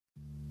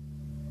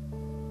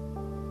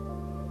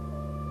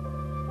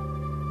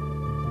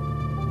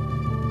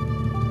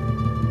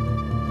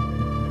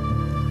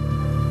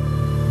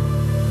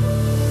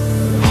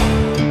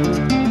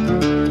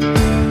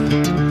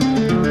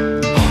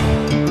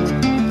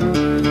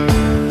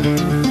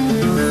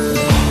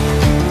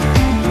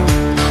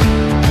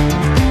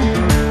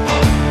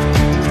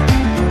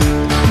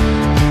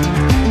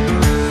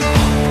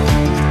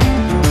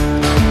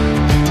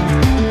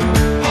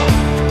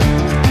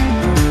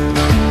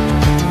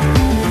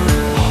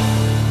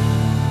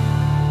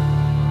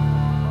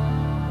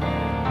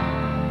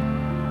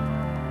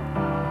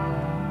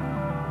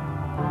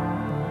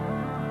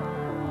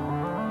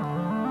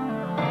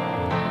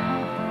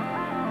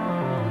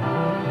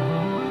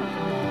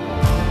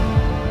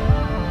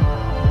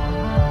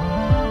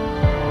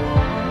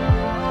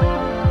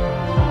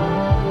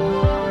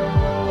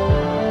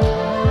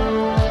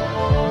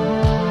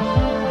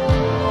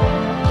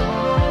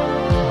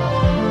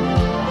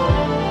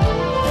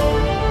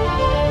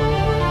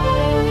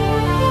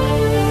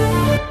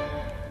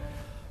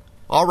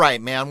All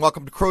right, man.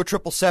 Welcome to Crow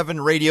 777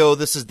 Radio.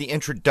 This is the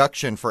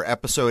introduction for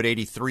episode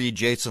 83.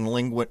 Jason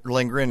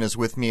Lindgren is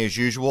with me as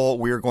usual.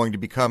 We are going to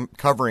be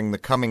covering the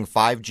coming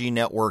 5G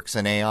networks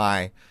and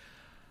AI.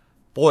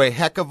 Boy,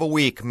 heck of a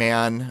week,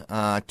 man.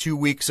 2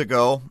 weeks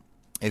ago,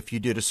 if you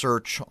did a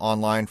search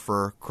online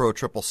for Crow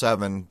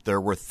 777,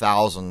 there were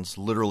thousands,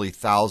 literally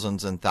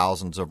thousands and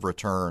thousands of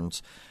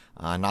returns.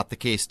 Not the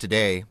case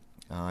today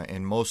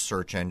in most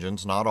search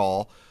engines, not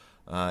all.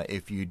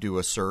 If you do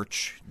a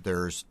search,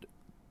 there's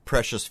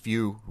precious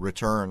few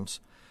returns.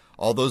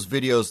 All those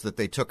videos that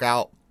they took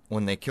out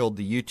when they killed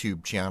the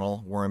YouTube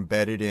channel were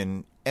embedded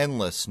in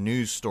endless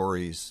news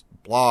stories,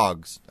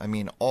 blogs,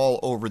 all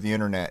over the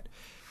internet.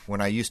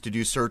 When I used to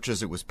do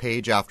searches, it was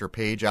page after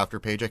page after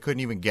page. I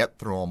couldn't even get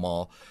through them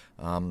all.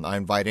 I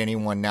invite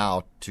anyone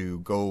now to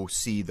go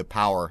see the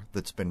power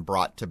that's been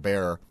brought to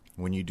bear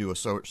when you do a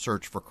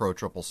search for Crow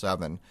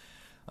 777.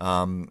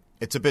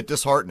 It's a bit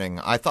disheartening.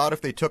 I thought if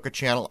they took a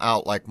channel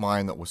out like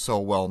mine that was so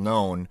well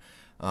known,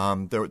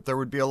 there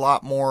would be a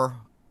lot more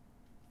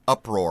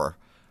uproar.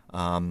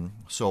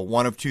 So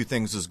one of two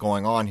things is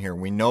going on here.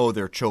 We know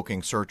they're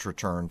choking search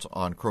returns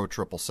on Crow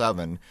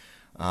 777,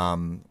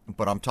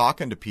 but I'm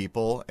talking to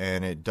people,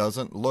 and it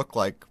doesn't look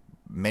like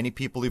many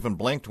people even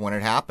blinked when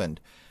it happened.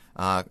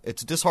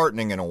 It's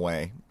disheartening in a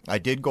way. I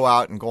did go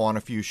out and go on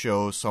a few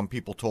shows. Some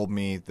people told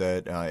me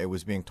that it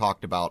was being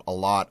talked about a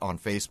lot on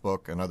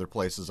Facebook and other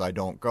places I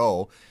don't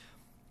go.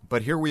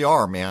 But here we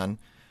are, man.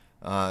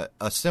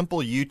 A simple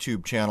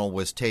YouTube channel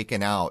was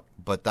taken out,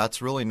 but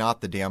that's really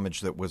not the damage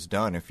that was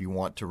done if you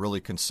want to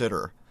really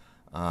consider.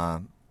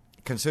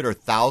 Consider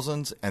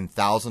thousands and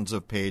thousands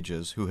of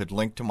pages who had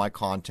linked to my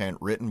content,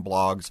 written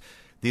blogs.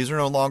 These are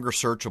no longer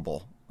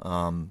searchable,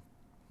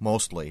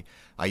 mostly.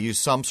 I use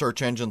some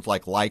search engines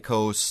like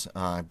Lycos.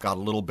 I've got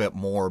a little bit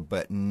more,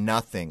 but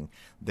nothing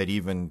that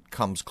even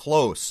comes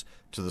close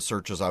to the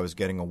searches I was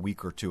getting a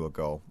week or two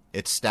ago.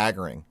 It's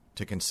staggering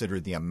to consider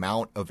the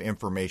amount of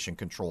information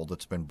control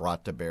that's been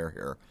brought to bear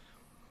here.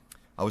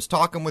 I was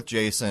talking with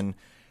Jason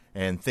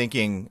and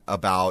thinking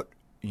about,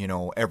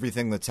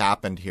 everything that's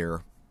happened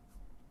here.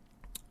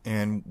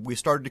 And we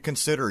started to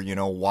consider,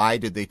 why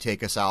did they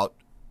take us out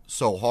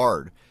so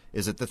hard?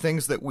 Is it the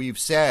things that we've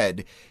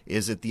said?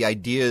 Is it the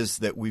ideas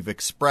that we've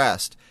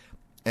expressed?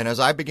 And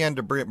as I began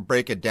to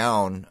break it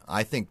down,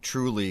 I think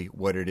truly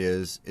what it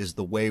is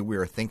the way we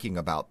are thinking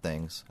about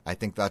things. I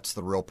think that's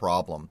the real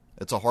problem.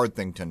 It's a hard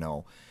thing to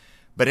know.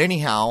 But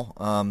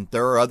anyhow,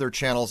 there are other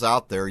channels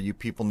out there, you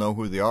people know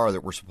who they are,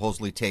 that were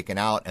supposedly taken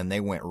out, and they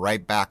went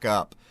right back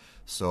up.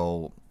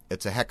 So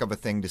it's a heck of a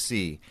thing to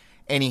see.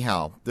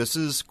 Anyhow, this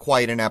is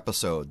quite an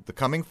episode. The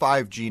coming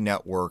 5G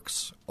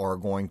networks are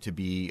going to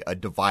be a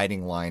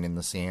dividing line in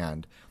the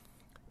sand.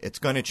 It's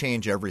going to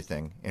change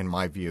everything, in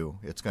my view.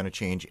 It's going to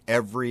change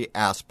every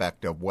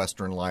aspect of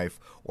Western life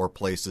or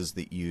places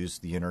that use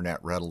the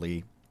internet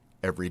readily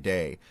every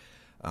day.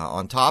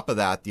 On top of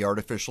that, the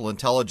artificial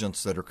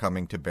intelligence that are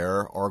coming to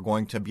bear are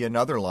going to be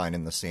another line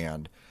in the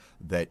sand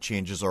that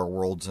changes our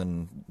worlds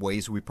in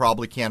ways we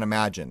probably can't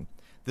imagine.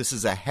 This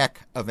is a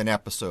heck of an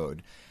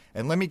episode.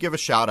 And let me give a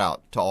shout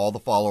out to all the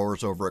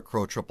followers over at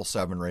Crow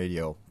 777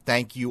 Radio.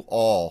 Thank you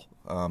all,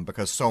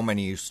 because so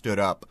many of you stood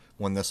up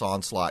when this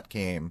onslaught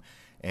came.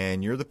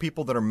 And you're the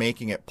people that are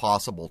making it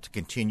possible to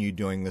continue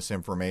doing this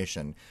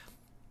information.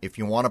 If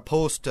you want to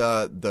post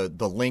the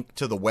link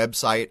to the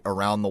website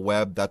around the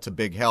web, that's a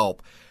big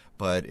help.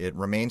 But it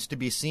remains to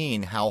be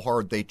seen how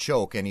hard they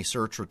choke any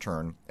search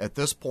return. At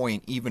this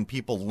point, even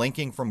people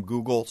linking from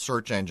Google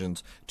search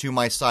engines to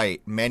my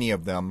site, many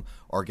of them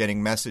are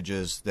getting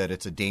messages that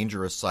it's a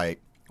dangerous site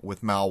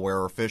with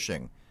malware or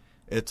phishing.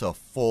 It's a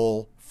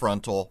full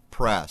frontal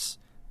press.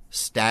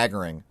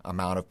 Staggering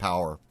amount of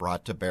power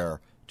brought to bear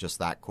just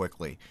that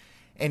quickly.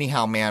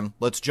 Anyhow, man,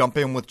 let's jump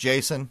in with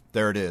Jason.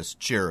 There it is.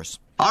 Cheers.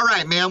 All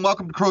right, man.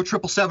 Welcome to Crow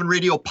 777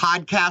 Radio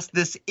Podcast.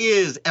 This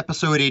is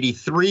episode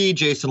 83.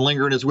 Jason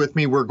Lindgren is with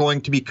me. We're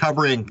going to be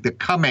covering the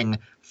coming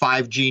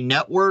 5G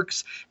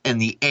networks and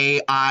the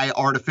AI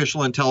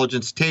artificial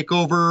intelligence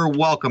takeover.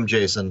 Welcome,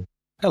 Jason.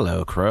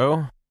 Hello,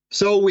 Crow.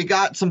 So we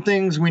got some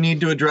things we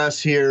need to address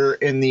here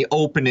in the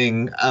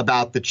opening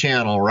about the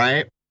channel,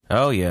 right?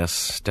 Oh,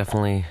 yes.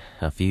 Definitely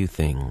a few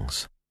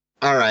things.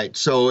 All right.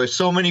 So as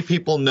so many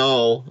people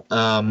know,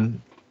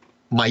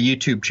 my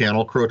YouTube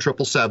channel, Crow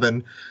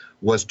 777,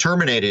 was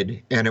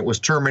terminated, and it was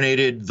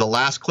terminated. The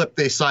last clip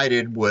they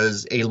cited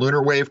was a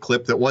lunar wave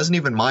clip that wasn't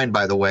even mine,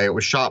 by the way. It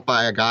was shot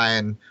by a guy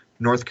in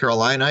North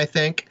Carolina, I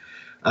think,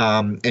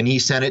 and he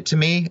sent it to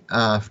me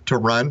to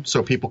run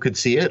so people could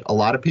see it, a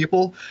lot of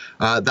people.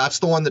 That's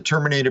the one that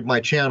terminated my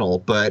channel,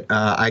 but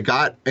I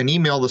got an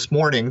email this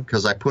morning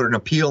because I put an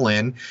appeal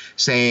in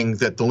saying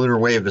that the lunar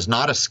wave is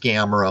not a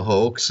scam or a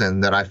hoax,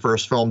 and that I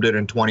first filmed it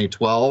in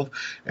 2012,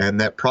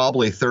 and that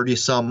probably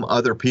 30-some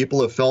other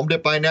people have filmed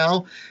it by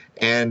now.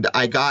 And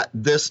I got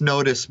this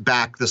notice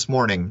back this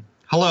morning.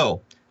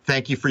 Hello.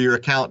 Thank you for your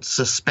account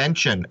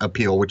suspension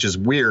appeal, which is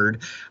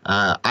weird.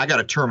 I got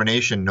a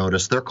termination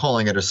notice. They're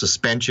calling it a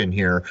suspension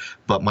here.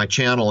 But my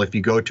channel, if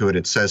you go to it,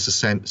 it says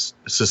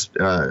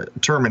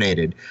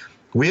terminated.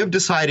 We have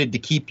decided to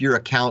keep your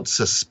account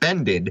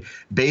suspended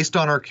based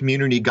on our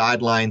community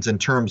guidelines and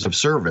terms of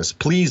service.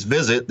 Please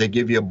visit, they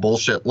give you a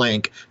bullshit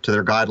link to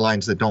their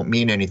guidelines that don't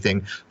mean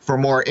anything, for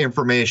more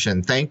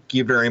information. Thank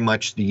you very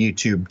much, the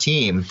YouTube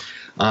team.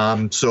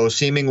 So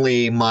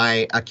seemingly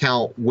my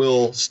account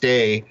will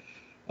stay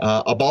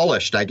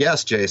abolished, I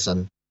guess,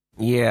 Jason.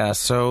 Yeah,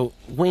 so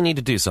we need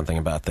to do something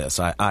about this,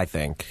 I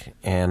think.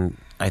 And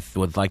I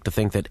would like to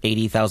think that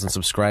 80,000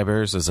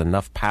 subscribers is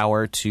enough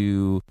power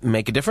to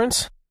make a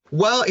difference.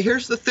 Well,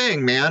 here's the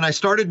thing, man. I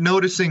started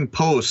noticing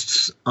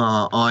posts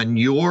on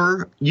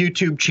your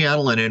YouTube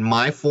channel and in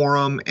my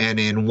forum and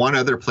in one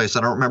other place.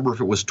 I don't remember if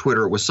it was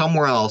Twitter. It was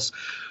somewhere else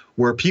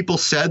where people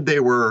said they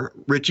were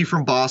Richie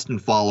from Boston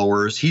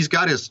followers. He's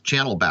got his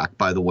channel back,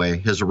 by the way,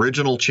 his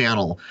original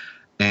channel.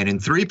 And in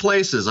 3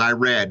 places I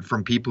read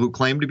from people who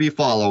claim to be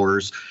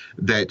followers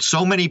that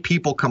so many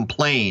people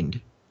complained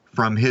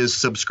from his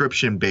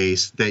subscription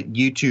base that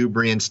YouTube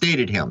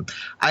reinstated him.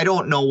 I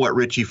don't know what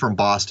Richie from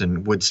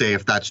Boston would say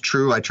if that's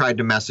true. I tried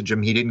to message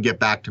him. He didn't get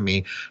back to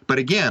me. But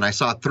again, I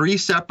saw 3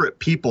 separate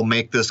people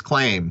make this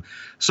claim.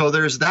 So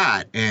there's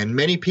that. And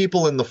many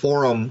people in the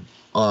forum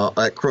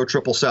at Crow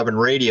 777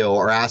 Radio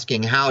are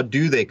asking, how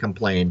do they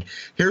complain?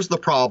 Here's the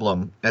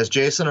problem. As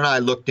Jason and I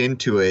looked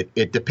into it,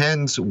 it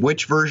depends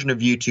which version of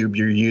YouTube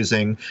you're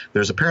using.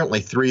 There's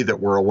apparently 3 that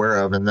we're aware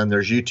of, and then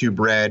there's YouTube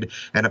Red,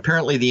 and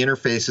apparently the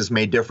interfaces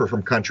may differ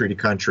from country to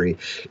country.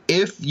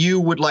 If you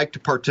would like to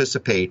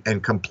participate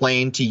and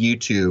complain to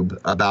YouTube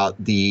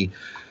about the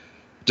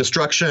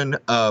destruction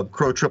of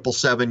Crow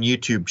 777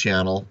 YouTube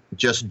channel,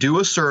 just do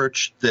a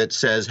search that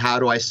says, how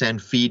do I send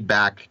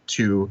feedback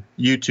to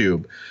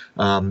YouTube?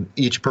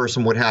 Each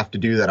person would have to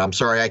do that. I'm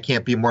sorry I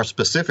can't be more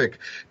specific.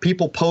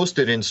 People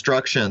posted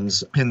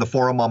instructions in the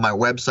forum on my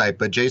website,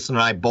 but Jason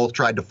and I both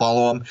tried to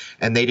follow them,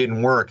 and they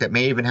didn't work. It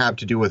may even have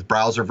to do with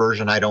browser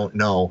version. I don't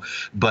know.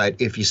 But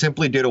if you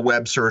simply did a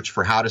web search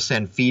for how to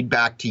send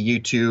feedback to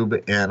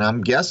YouTube, and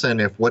I'm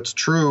guessing if that's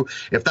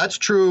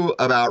true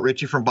about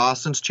Richie from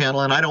Boston's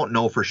channel, and I don't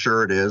know for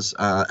sure it is.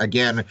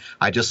 Again,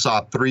 I just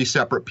saw 3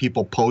 separate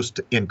people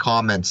post in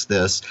comments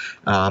this,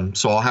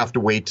 so I'll have to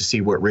wait to see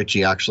what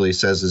Richie actually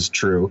says is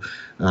true.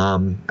 I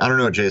don't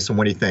know, Jason,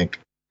 what do you think?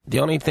 The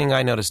only thing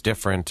I noticed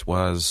different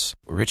was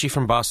Richie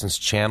from Boston's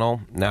channel.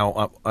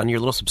 Now, on your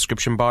little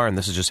subscription bar, and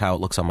this is just how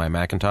it looks on my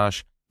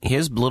Macintosh,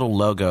 his little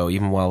logo,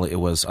 even while it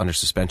was under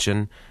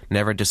suspension,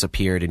 never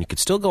disappeared, and you could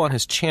still go on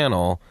his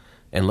channel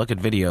and look at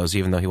videos,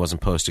 even though he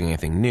wasn't posting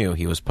anything new.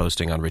 He was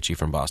posting on Richie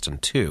from Boston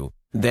too.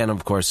 Then,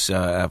 of course,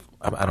 I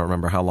don't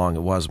remember how long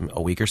it was,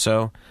 a week or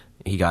so,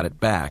 he got it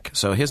back.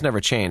 So his never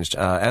changed.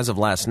 As of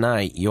last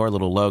night, your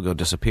little logo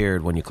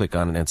disappeared when you click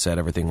on it, and it said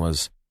everything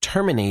was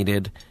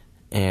terminated,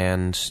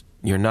 and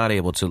you're not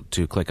able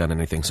to click on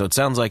anything. So it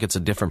sounds like it's a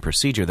different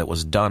procedure that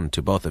was done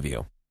to both of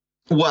you.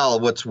 Well,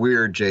 what's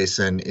weird,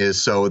 Jason, is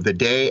so the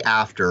day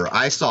after,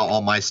 I saw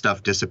all my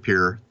stuff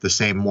disappear the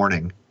same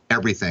morning,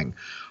 everything.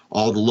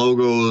 All the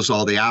logos,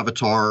 all the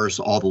avatars,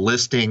 all the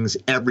listings,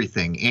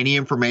 everything. Any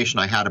information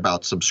I had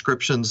about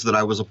subscriptions that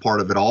I was a part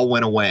of, it all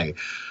went away.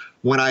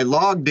 When I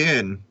logged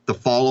in the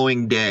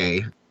following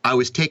day, I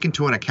was taken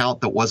to an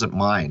account that wasn't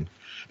mine.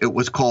 It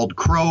was called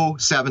Crow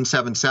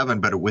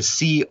 777, but it was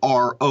CROW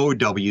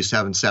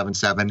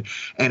 777,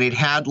 and it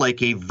had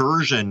like a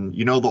version,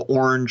 you know, the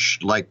orange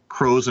like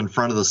crows in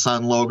front of the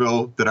sun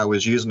logo that I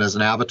was using as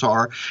an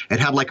avatar. It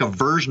had like a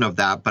version of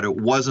that, but it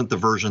wasn't the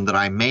version that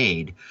I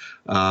made.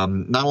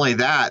 Not only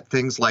that,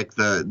 things like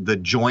the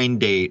join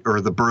date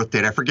or the birth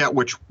date, I forget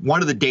which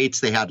one of the dates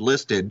they had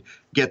listed,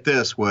 get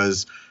this,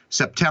 was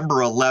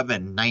September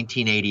 11,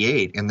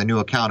 1988, in the new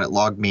account it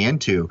logged me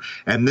into.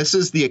 And this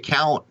is the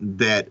account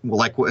that,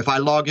 like, if I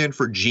log in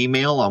for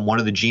Gmail on one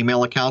of the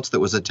Gmail accounts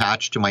that was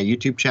attached to my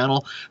YouTube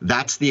channel,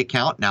 that's the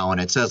account now. And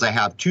it says I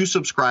have 2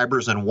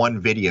 subscribers and 1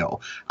 video.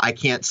 I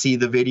can't see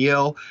the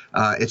video.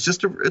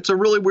 It's a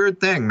really weird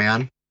thing,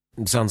 man.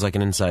 It sounds like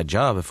an inside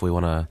job if we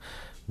want to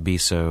be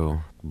so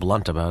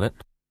blunt about it.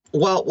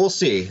 Well, we'll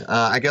see.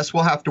 I guess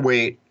we'll have to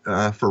wait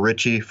for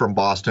Richie from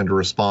Boston to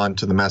respond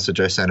to the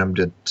message I sent him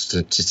to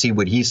see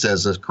what he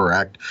says is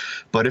correct.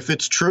 But if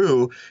it's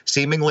true,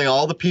 seemingly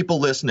all the people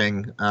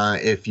listening,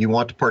 if you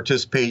want to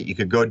participate, you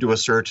could go do a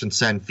search and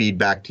send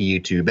feedback to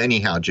YouTube.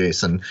 Anyhow,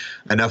 Jason,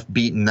 enough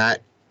beating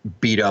that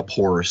beat-up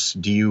horse.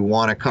 Do you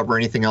want to cover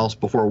anything else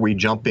before we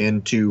jump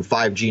into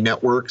 5G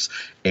networks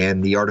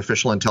and the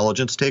artificial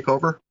intelligence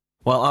takeover?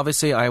 Well,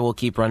 obviously, I will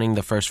keep running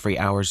the first free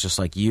hours just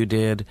like you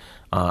did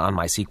on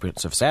my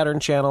Secrets of Saturn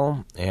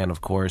channel. And,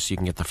 of course, you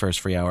can get the first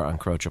free hour on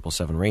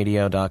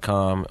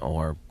crow777radio.com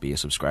or be a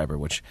subscriber,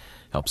 which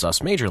helps us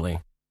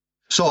majorly.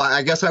 So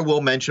I guess I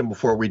will mention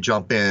before we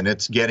jump in,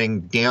 it's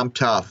getting damn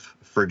tough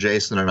for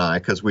Jason and I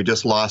because we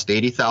just lost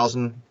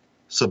 80,000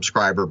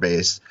 subscriber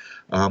base,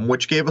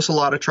 which gave us a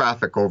lot of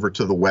traffic over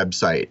to the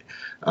website.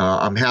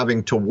 I'm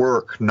having to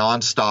work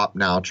nonstop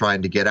now,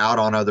 trying to get out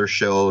on other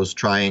shows,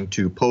 trying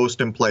to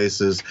post in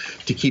places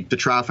to keep the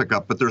traffic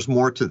up. But there's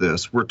more to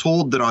this. We're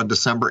told that on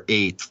December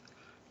 8th,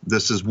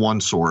 This is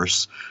one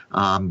source,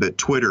 that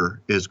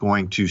Twitter is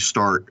going to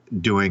start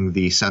doing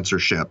the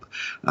censorship.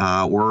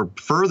 We're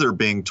further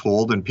being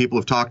told, and people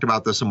have talked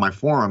about this in my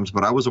forums,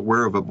 but I was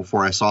aware of it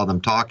before I saw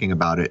them talking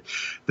about it,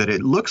 that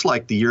it looks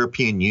like the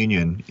European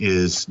Union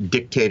is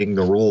dictating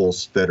the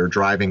rules that are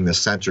driving this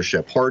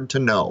censorship. Hard to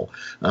know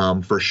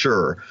for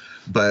sure.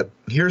 But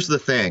here's the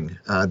thing.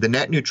 The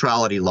net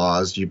neutrality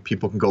laws,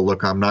 people can go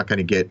look. I'm not going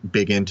to get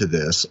big into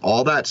this.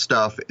 All that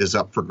stuff is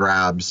up for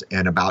grabs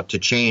and about to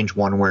change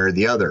one way or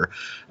the other.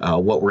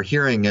 What we're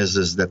hearing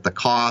is that the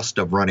cost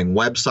of running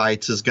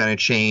websites is going to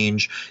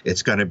change.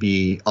 It's going to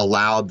be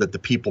allowed that the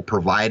people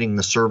providing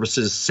the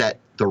services set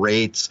the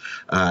rates.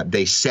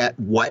 They set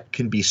what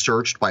can be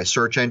searched by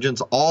search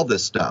engines, all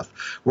this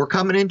stuff. We're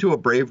coming into a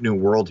brave new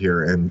world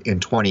here in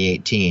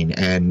 2018.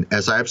 And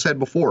as I've said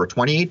before,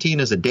 2018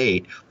 is a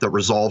date that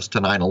resolves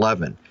to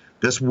 9/11.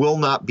 This will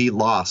not be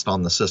lost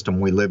on the system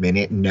we live in.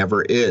 It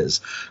never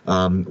is.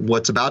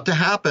 What's about to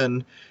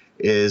happen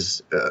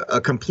is a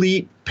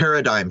complete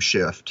paradigm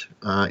shift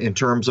in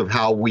terms of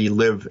how we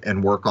live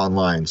and work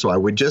online. So I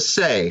would just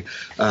say,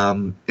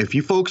 if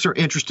you folks are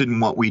interested in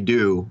what we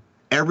do,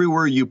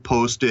 everywhere you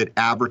post it,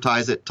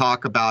 advertise it,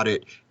 talk about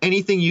it,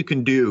 anything you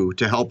can do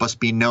to help us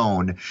be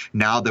known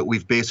now that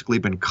we've basically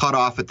been cut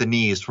off at the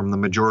knees from the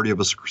majority of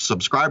a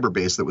subscriber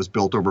base that was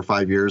built over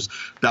 5 years,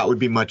 that would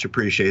be much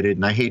appreciated.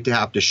 And I hate to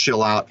have to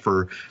shill out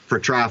for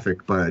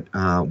traffic, but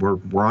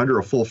we're under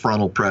a full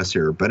frontal press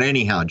here. But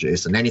anyhow,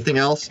 Jason, anything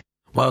else?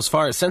 Well, as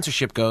far as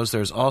censorship goes,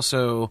 there's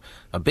also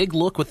a big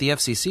look with the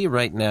FCC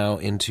right now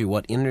into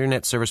what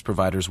internet service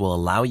providers will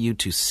allow you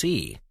to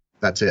see.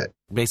 That's it.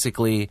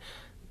 Basically,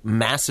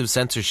 massive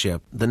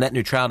censorship. The net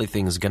neutrality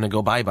thing is going to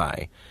go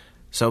bye-bye.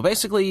 So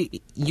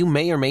basically, you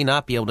may or may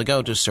not be able to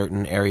go to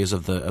certain areas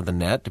of the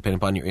net, depending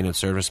upon your internet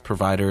service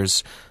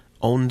provider's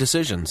own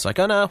decisions. Like,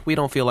 oh no, we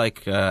don't feel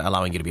like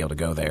allowing you to be able to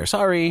go there.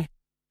 Sorry.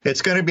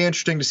 It's going to be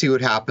interesting to see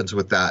what happens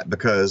with that,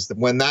 because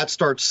when that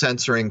starts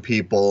censoring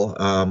people,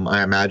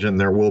 I imagine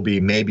there will be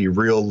maybe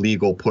real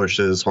legal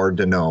pushes. Hard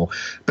to know.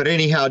 But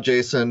anyhow,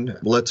 Jason,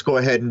 let's go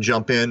ahead and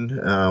jump in.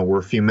 We're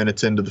a few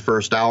minutes into the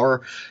first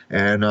hour,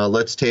 and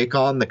let's take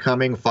on the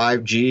coming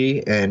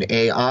 5G and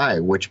AI,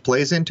 which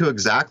plays into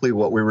exactly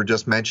what we were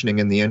just mentioning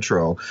in the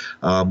intro.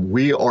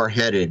 We are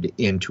headed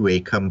into a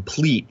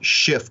complete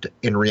shift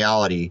in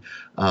reality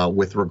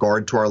with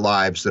regard to our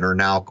lives that are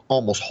now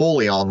almost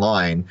wholly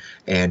online,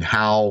 and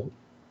how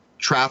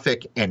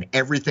traffic and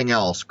everything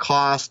else,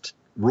 cost,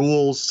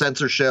 rules,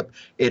 censorship,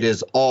 it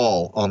is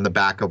all on the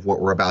back of what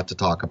we're about to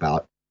talk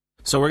about.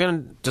 So we're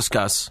going to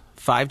discuss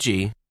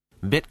 5G,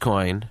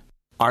 Bitcoin,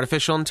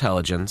 artificial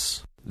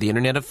intelligence, the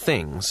Internet of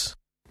Things,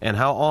 and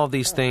how all of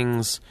these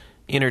things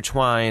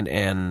intertwine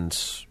and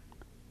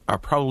are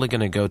probably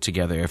going to go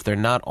together if they're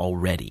not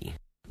already.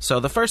 So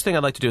the first thing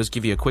I'd like to do is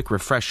give you a quick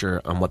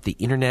refresher on what the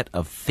Internet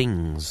of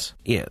Things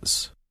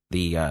is.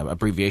 The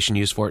abbreviation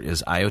used for it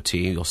is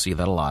IoT. You'll see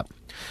that a lot.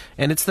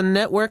 And it's the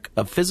network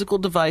of physical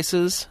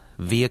devices,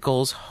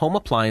 vehicles, home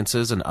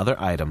appliances, and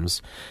other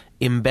items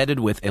embedded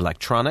with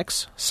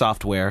electronics,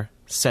 software,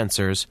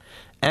 sensors,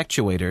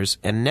 actuators,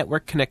 and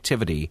network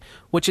connectivity,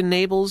 which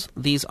enables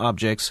these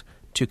objects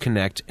to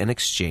connect and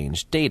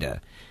exchange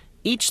data.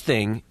 Each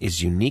thing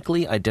is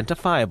uniquely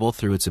identifiable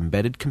through its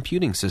embedded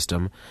computing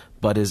system,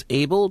 but is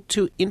able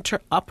to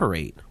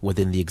interoperate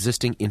within the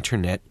existing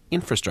Internet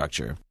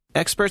infrastructure.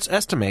 Experts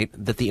estimate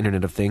that the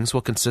Internet of Things will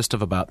consist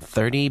of about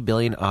 30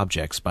 billion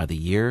objects by the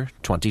year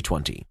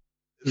 2020.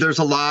 There's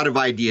a lot of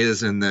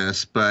ideas in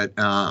this, but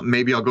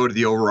maybe I'll go to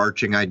the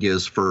overarching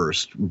ideas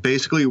first.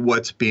 Basically,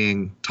 what's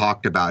being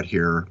talked about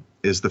here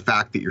is the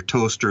fact that your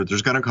toaster,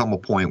 there's going to come a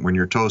point when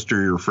your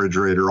toaster, your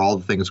refrigerator, all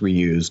the things we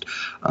used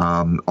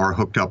are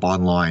hooked up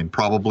online,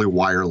 probably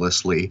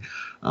wirelessly,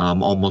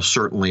 almost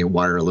certainly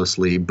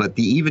wirelessly. But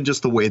even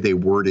just the way they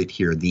word it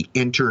here, the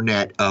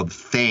Internet of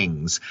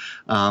Things,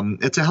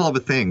 it's a hell of a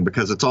thing,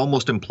 because it's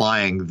almost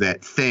implying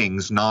that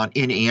things,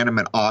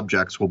 non-inanimate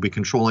objects, will be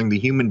controlling the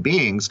human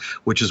beings,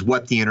 which is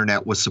what the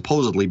Internet was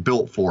supposedly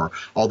built for.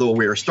 Although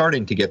we are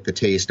starting to get the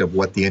taste of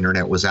what the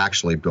Internet was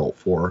actually built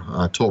for,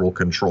 total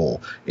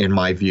control, in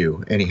my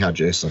view. Anyhow,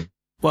 Jason.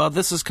 Well,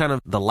 this is kind of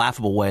the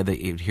laughable way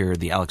that you'd hear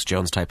the Alex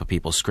Jones type of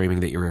people screaming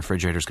that your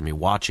refrigerator's going to be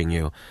watching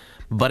you.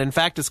 But in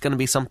fact, it's going to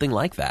be something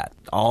like that.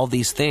 All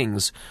these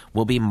things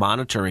will be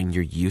monitoring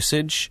your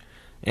usage.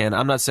 And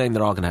I'm not saying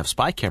they're all going to have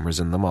spy cameras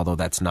in them, although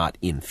that's not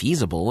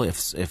infeasible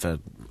if a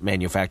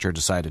manufacturer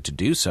decided to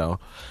do so.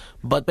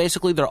 But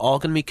basically, they're all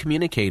going to be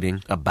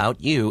communicating about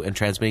you and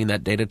transmitting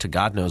that data to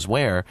God knows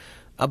where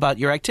about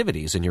your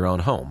activities in your own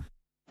home.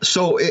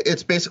 So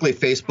it's basically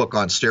Facebook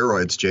on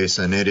steroids,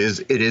 Jason. It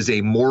is a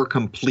more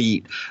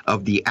complete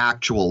of the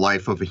actual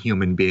life of a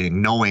human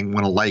being, knowing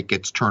when a light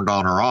gets turned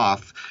on or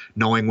off,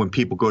 knowing when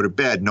people go to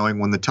bed, knowing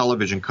when the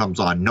television comes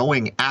on,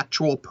 knowing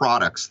actual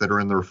products that are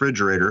in the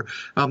refrigerator.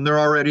 They're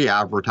already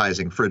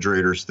advertising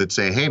refrigerators that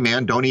say, hey,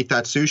 man, don't eat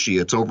that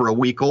sushi. It's over a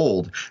week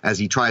old, as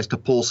he tries to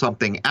pull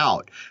something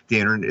out.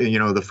 The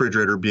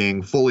refrigerator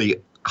being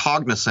fully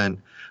cognizant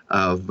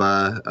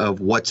of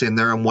what's in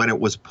there and when it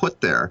was put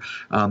there.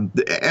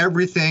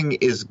 Everything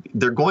is,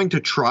 they're going to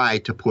try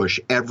to push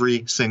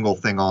every single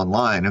thing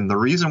online. And the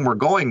reason we're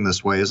going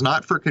this way is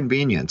not for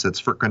convenience, it's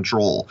for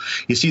control.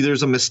 You see,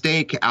 there's a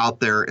mistake out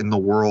there in the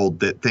world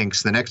that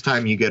thinks the next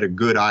time you get a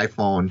good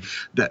iPhone,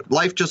 that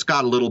life just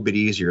got a little bit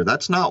easier.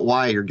 That's not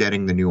why you're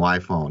getting the new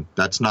iPhone.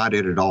 That's not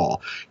it at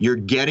all. You're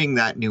getting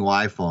that new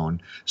iPhone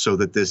so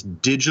that this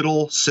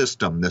digital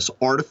system, this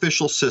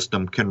artificial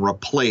system, can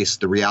replace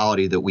the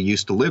reality that we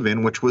used to live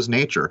in, which was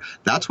nature.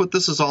 That's what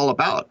this is all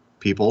about,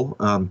 people,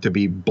 to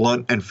be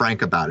blunt and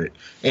frank about it.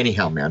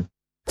 Anyhow, man.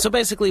 So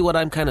basically what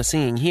I'm kind of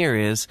seeing here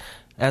is,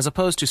 as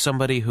opposed to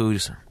somebody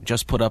who's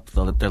just put up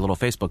their little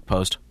Facebook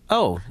post,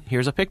 oh,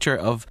 here's a picture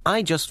of,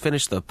 I just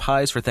finished the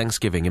pies for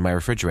Thanksgiving in my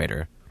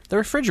refrigerator. The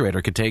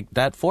refrigerator could take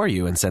that for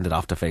you and send it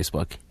off to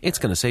Facebook. It's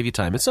going to save you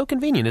time. It's so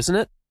convenient, isn't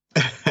it?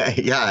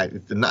 Yeah,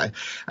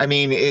 I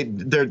mean,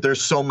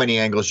 there's so many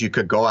angles you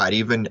could go at,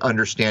 even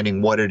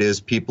understanding what it is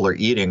people are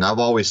eating. I've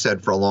always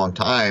said for a long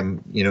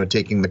time,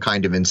 taking the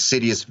kind of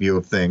insidious view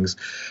of things,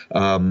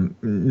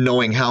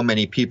 knowing how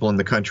many people in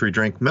the country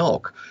drink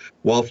milk.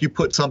 Well, if you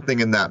put something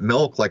in that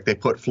milk, like they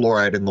put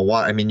fluoride in the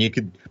water, I mean, you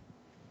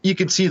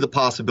could see the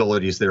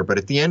possibilities there. But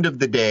at the end of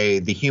the day,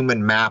 the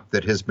human map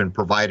that has been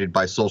provided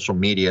by social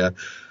media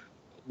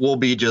will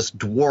be just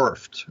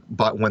dwarfed,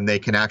 but when they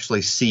can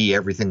actually see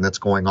everything that's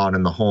going on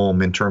in the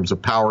home in terms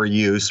of power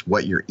use,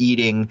 what you're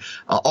eating,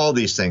 all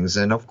these things.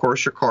 And of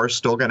course, your car is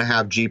still going to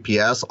have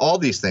GPS, all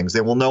these things.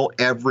 They will know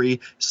every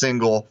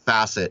single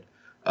facet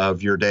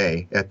of your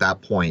day at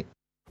that point.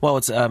 Well,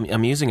 what's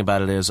amusing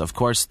about it is, of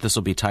course, this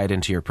will be tied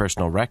into your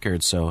personal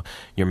records. So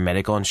your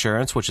medical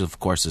insurance, which of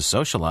course is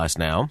socialized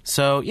now.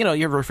 So,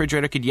 your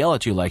refrigerator could yell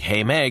at you like,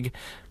 hey, Meg,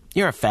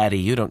 you're a fatty.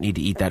 You don't need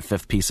to eat that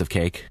 5th piece of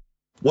cake.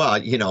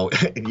 Well,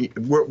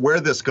 where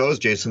this goes,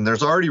 Jason,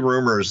 there's already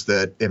rumors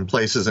that in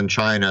places in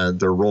China,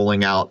 they're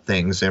rolling out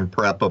things in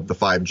prep of the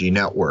 5G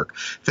network.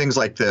 Things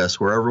like this,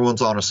 where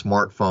everyone's on a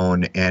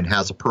smartphone and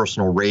has a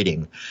personal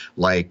rating,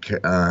 like,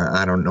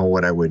 I don't know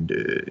what I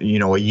would,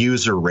 a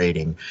user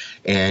rating.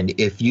 And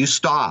if you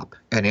stop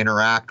and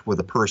interact with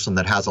a person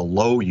that has a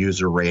low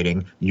user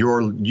rating,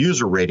 your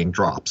user rating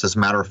drops. As a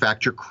matter of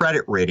fact, your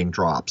credit rating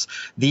drops.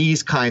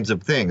 These kinds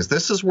of things.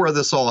 This is where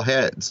this all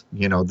heads.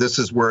 This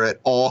is where it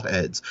all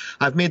heads.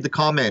 I've made the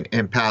comment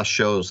in past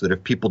shows that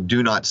if people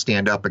do not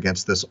stand up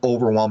against this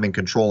overwhelming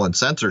control and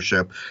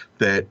censorship,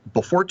 that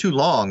before too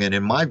long, and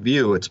in my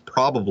view, it's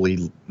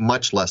probably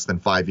much less than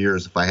 5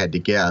 years if I had to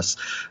guess,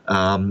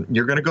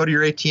 you're going to go to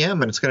your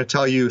ATM and it's going to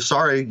tell you,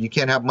 sorry, you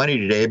can't have money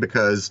today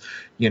because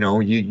you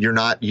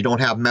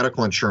don't have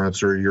medical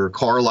insurance, or your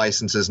car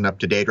license isn't up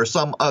to date, or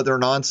some other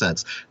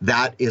nonsense.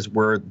 That is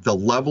where the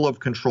level of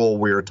control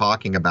we are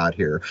talking about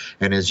here.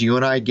 And as you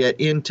and I get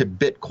into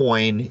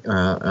Bitcoin,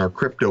 or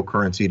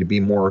cryptocurrency to be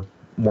more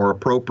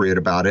appropriate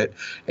about it,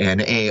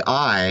 and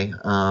AI,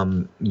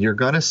 you're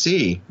gonna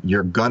see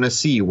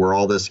where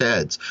all this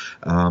heads.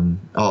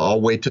 I'll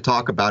wait to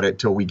talk about it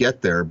till we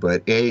get there,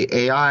 but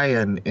AI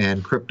and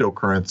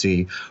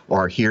cryptocurrency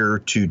are here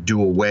to do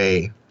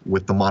away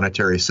with the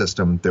monetary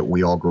system that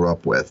we all grew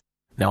up with.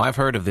 Now, I've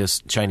heard of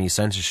this Chinese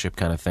censorship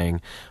kind of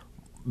thing.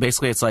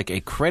 Basically, it's like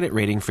a credit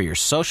rating for your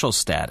social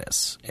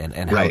status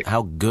and right.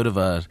 how good of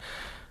a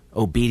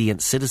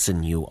obedient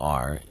citizen you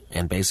are.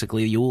 And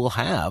basically, you will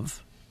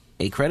have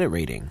a credit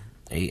rating,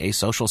 a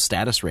social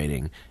status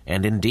rating.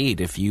 And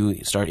indeed, if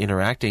you start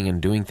interacting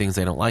and doing things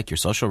they don't like, your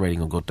social rating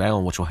will go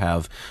down, which will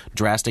have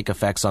drastic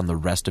effects on the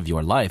rest of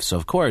your life. So,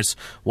 of course,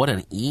 what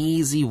an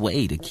easy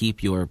way to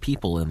keep your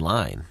people in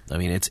line. I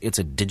mean, it's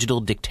a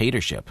digital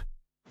dictatorship.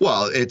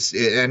 Well,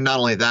 and not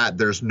only that,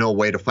 there's no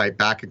way to fight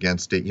back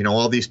against it.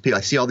 All these people,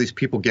 I see all these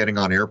people getting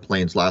on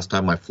airplanes last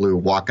time I flew,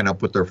 walking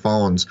up with their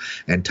phones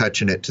and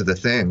touching it to the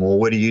thing. Well,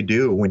 what do you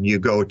do when you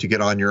go to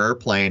get on your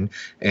airplane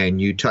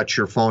and you touch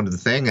your phone to the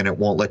thing and it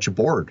won't let you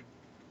board?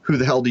 Who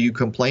the hell do you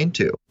complain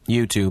to?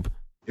 YouTube.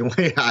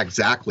 Yeah,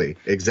 exactly.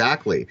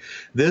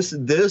 This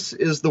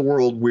is the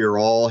world we're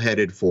all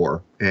headed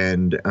for,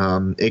 and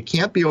it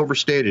can't be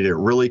overstated. It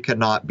really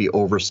cannot be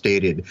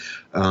overstated.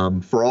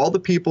 For all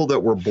the people that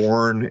were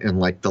born in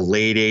like the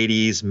late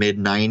 80s, mid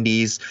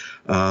 90s,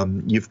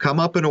 you've come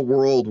up in a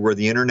world where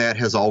the internet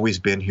has always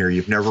been here.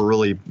 You've never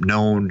really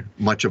known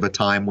much of a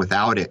time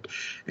without it,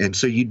 and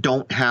so you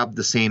don't have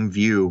the same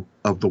view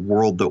of the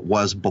world that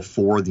was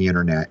before the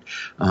internet.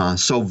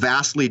 So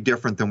vastly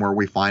different than where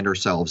we find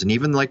ourselves. And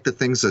even like the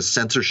things of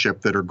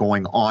censorship that are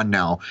going on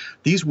now,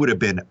 these would have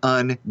been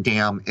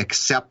undamn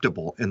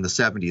acceptable in the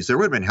 70s. There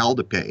would have been hell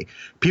to pay.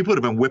 People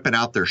would have been whipping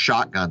out their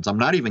shotguns. I'm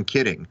not even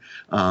kidding.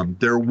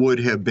 There would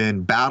have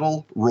been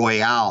battle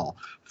royale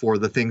for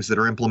the things that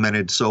are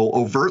implemented so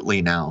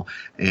overtly now.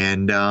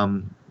 And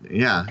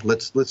yeah,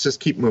 let's just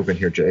keep moving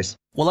here, Jace.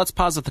 Well, let's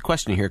posit the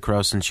question here,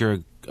 Crow, since you're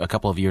a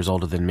couple of years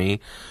older than me.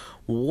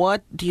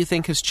 What do you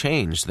think has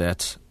changed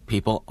that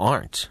people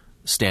aren't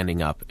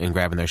standing up and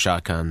grabbing their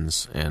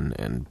shotguns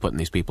and putting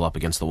these people up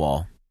against the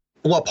wall?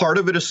 Well, part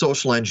of it is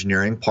social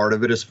engineering. Part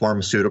of it is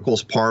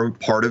pharmaceuticals.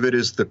 Part of it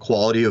is the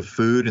quality of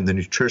food and the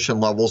nutrition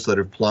levels that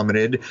have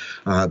plummeted,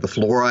 the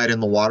fluoride in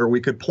the water. We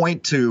could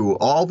point to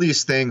all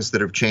these things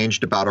that have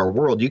changed about our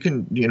world. You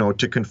can,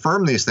 to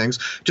confirm these things,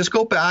 just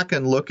go back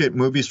and look at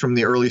movies from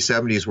the early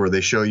 70s where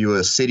they show you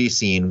a city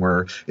scene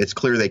where it's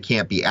clear they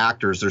can't be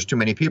actors. There's too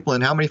many people.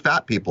 And how many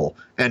fat people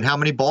and how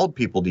many bald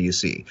people do you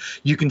see?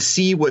 You can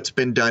see what's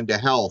been done to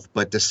health.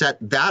 But to set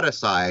that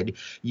aside,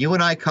 you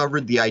and I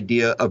covered the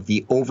idea of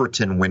the Overton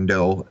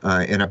window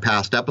in a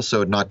past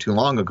episode not too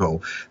long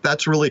ago.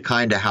 That's really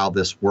kind of how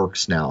this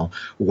works now,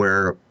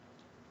 where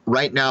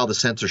right now the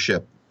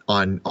censorship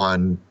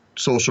on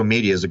social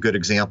media is a good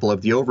example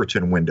of the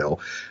Overton window.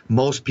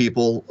 Most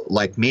people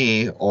like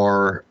me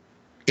are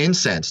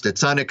incensed.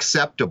 It's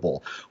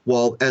unacceptable.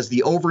 Well, as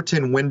the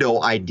Overton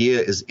window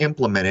idea is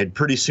implemented,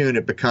 pretty soon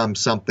it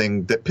becomes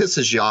something that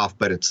pisses you off,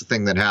 but it's the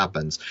thing that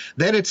happens.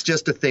 Then it's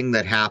just a thing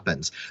that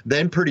happens.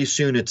 Then pretty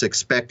soon it's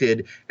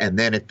expected, and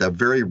then at the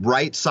very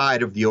right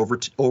side of the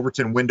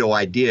Overton window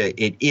idea,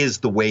 it is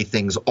the way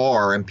things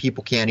are, and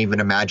people can't even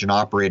imagine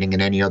operating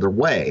in any other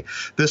way.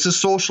 This is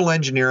social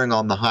engineering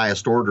on the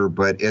highest order,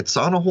 but it's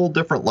on a whole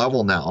different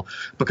level now,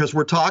 because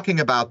we're talking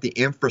about the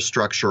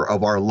infrastructure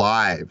of our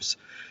lives.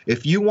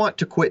 If you want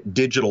to quit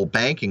digital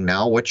banking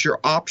now, what's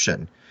your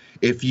option?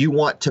 If you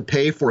want to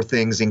pay for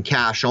things in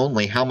cash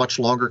only, how much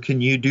longer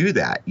can you do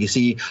that? You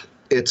see,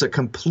 it's a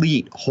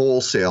complete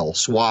wholesale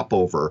swap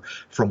over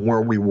from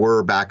where we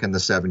were back in the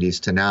 70s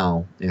to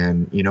now.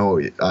 And,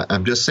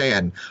 I'm just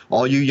saying,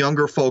 all you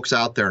younger folks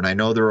out there, and I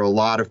know there are a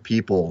lot of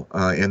people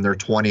in their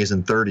 20s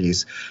and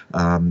 30s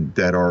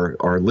that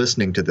are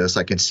listening to this.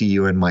 I can see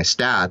you in my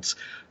stats.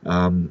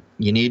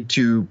 You need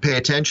to pay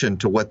attention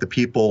to what the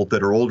people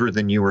that are older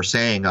than you are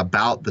saying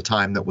about the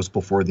time that was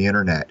before the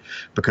internet,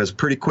 because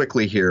pretty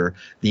quickly here,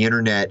 the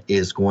internet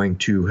is going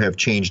to have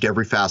changed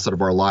every facet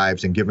of our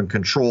lives and given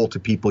control to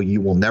people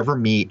you will never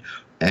meet,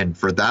 and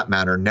for that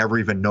matter, never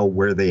even know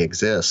where they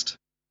exist.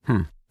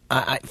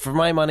 For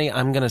my money,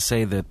 I'm going to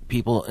say that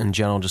people in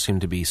general just seem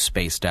to be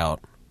spaced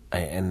out.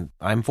 And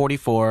I'm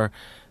 44.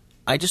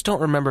 I just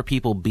don't remember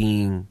people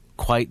being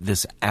quite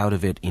this out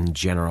of it in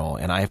general,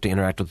 and I have to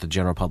interact with the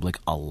general public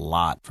a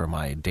lot for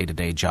my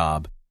day-to-day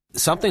job.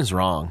 Something's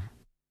wrong.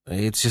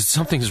 It's just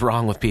something's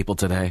wrong with people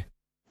today.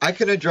 I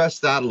can address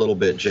that a little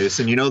bit,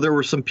 Jason. There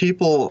were some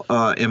people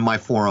in my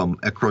forum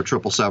at Crow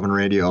 777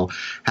 Radio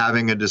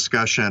having a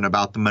discussion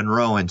about the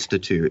Monroe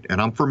Institute,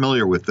 and I'm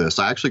familiar with this.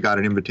 I actually got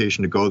an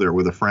invitation to go there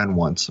with a friend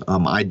once.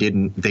 I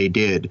didn't. They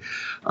did.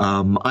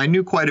 I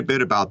knew quite a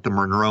bit about the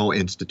Monroe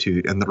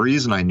Institute, and the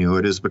reason I knew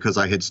it is because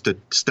I had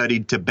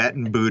studied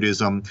Tibetan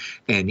Buddhism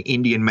and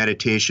Indian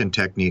meditation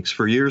techniques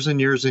for years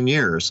and years and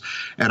years.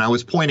 And I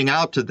was pointing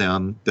out to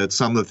them that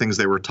some of the things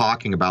they were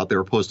talking about, they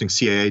were posting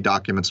CIA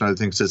documents and other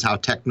things, is how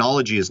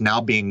technology is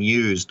now being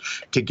used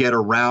to get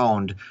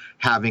around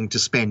having to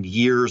spend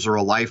years or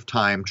a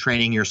lifetime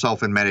training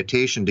yourself in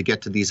meditation to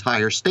get to these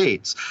higher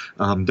states.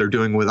 They're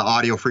doing with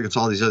audio frequency,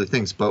 all these other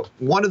things. But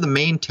one of the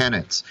main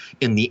tenets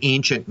in the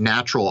ancient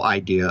natural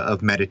idea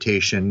of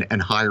meditation and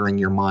hiring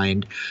your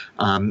mind,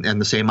 and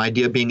the same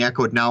idea being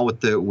echoed now with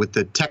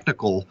the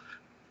technical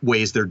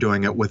ways they're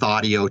doing it with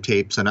audio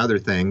tapes and other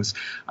things,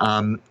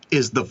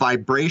 is the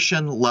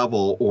vibration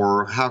level,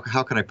 or how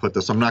can I put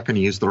this? I'm not going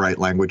to use the right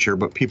language here,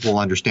 but people will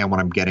understand what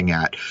I'm getting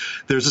at.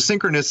 There's a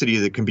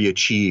synchronicity that can be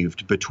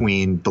achieved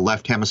between the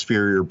left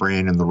hemisphere of your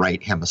brain and the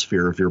right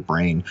hemisphere of your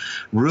brain.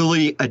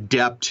 Really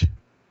adept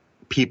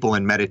people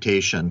in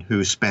meditation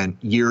who spent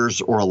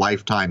years or a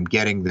lifetime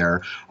getting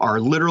there are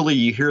literally,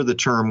 you hear the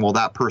term, well,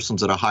 that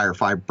person's at a higher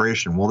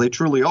vibration. Well, they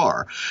truly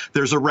are.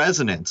 There's a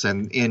resonance.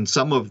 And in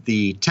some of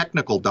the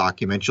technical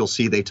documents, you'll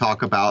see they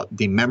talk about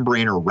the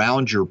membrane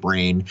around your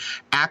brain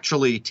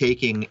actually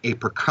taking a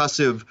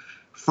percussive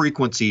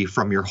frequency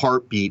from your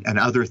heartbeat and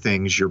other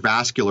things, your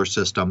vascular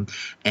system,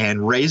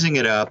 and raising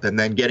it up and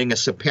then getting a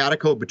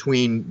simpatico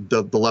between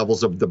the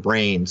levels of the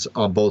brains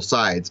on both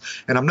sides.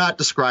 And I'm not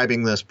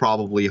describing this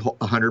probably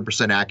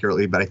 100%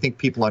 accurately, but I think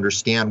people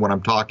understand what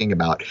I'm talking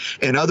about.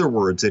 In other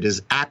words, it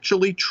is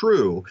actually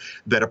true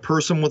that a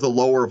person with a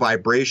lower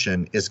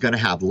vibration is going to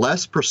have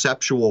less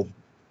perceptual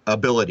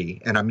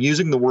ability. And I'm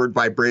using the word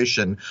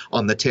vibration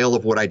on the tail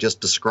of what I just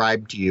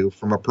described to you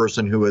from a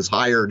person who has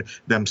hired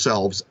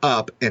themselves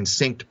up and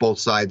synced both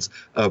sides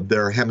of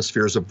their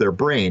hemispheres of their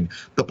brain.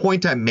 The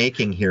point I'm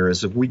making here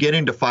is if we get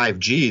into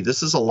 5G,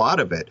 this is a lot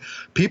of it.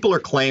 People are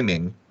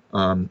claiming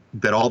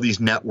that all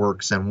these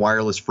networks and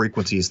wireless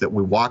frequencies that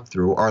we walk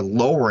through are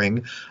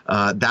lowering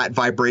that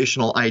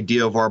vibrational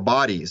idea of our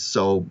bodies.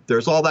 So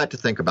there's all that to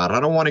think about.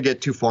 I don't want to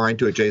get too far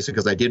into it, Jason,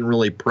 because I didn't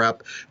really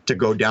prep to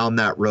go down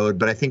that road,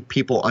 but I think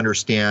people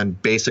understand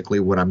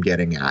basically what I'm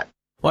getting at.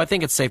 Well, I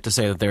think it's safe to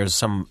say that there's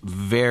some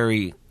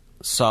very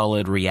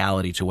solid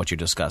reality to what you're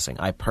discussing.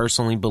 I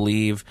personally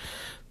believe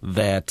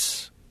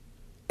that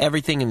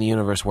everything in the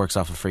universe works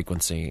off of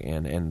frequency,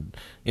 and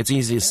it's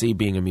easy to see.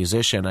 Being a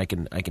musician, I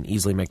can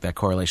easily make that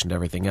correlation to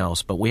everything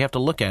else, but we have to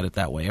look at it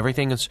that way.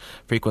 Everything is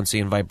frequency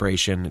and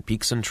vibration,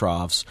 peaks and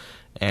troughs,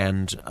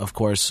 and of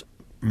course,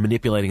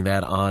 manipulating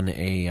that on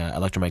a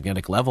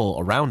electromagnetic level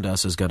around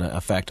us is going to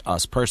affect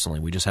us personally.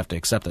 We just have to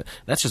accept it.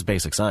 That's just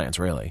basic science,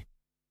 really.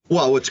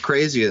 Well, what's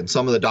crazy in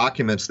some of the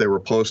documents they were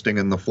posting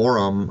in the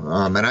forum,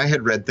 and I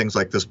had read things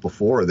like this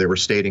before, they were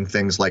stating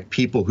things like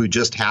people who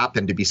just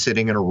happen to be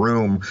sitting in a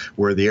room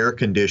where the air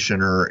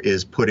conditioner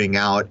is putting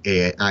out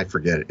I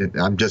forget it,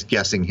 I'm just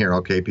guessing here,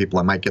 okay, people,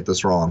 I might get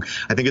this wrong.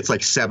 I think it's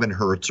like 7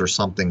 hertz or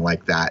something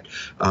like that,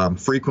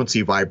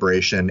 frequency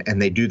vibration,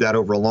 and they do that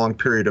over a long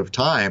period of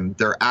time.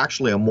 They're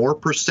actually a more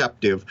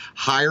perceptive,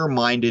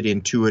 higher-minded,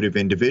 intuitive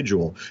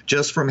individual,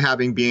 just from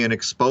having been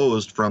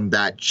exposed from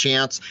that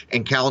chance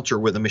encounter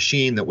with a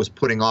machine that was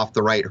putting off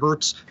the right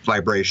hertz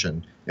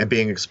vibration and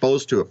being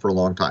exposed to it for a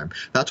long time.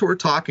 That's what we're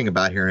talking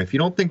about here. And if you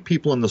don't think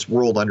people in this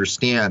world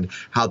understand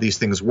how these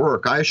things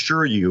work, I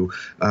assure you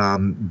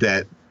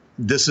that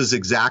this is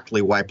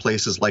exactly why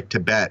places like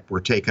Tibet were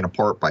taken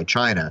apart by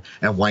China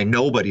and why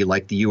nobody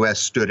like the U.S.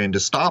 stood in to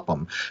stop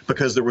them.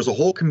 Because there was a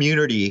whole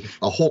community,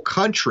 a whole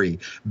country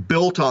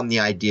built on the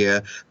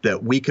idea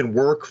that we can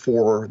work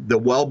for the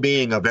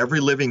well-being of every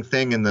living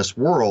thing in this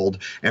world.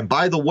 And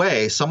by the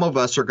way, some of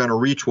us are going to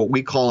reach what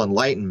we call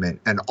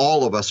enlightenment, and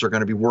all of us are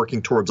going to be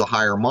working towards a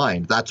higher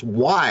mind. That's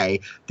why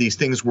these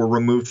things were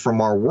removed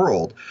from our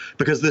world.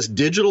 Because this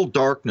digital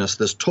darkness,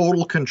 this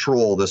total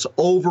control, this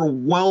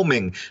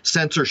overwhelming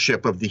censorship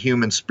of the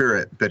human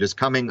spirit that is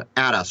coming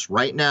at us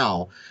right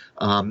now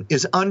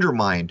is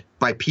undermined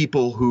by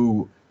people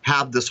who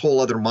have this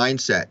whole other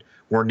mindset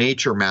where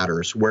nature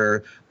matters,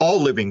 where all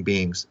living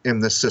beings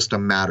in this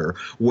system matter,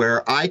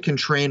 where I can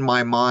train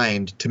my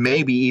mind to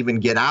maybe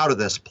even get out of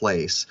this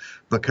place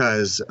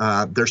because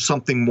there's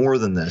something more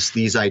than this,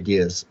 these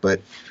ideas. But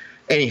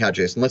anyhow,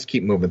 Jason, let's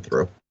keep moving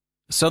through.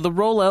 So the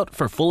rollout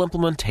for full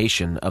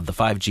implementation of the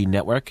 5G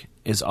network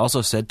is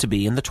also said to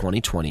be in the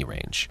 2020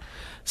 range.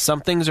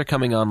 Some things are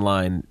coming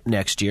online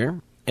next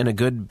year, and a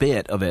good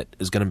bit of it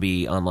is going to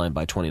be online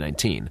by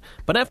 2019.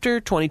 But after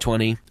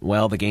 2020,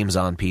 well, the game's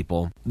on,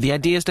 people. The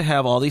idea is to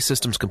have all these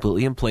systems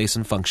completely in place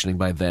and functioning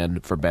by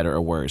then, for better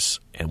or worse.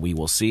 And we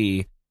will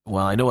see.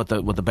 Well, I know what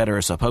the better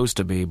is supposed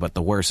to be, but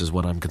the worse is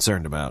what I'm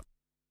concerned about.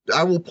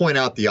 I will point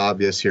out the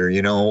obvious here.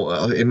 You know,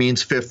 it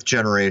means 5th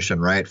generation,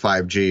 right?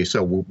 5G.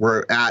 So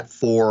we're at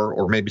 4,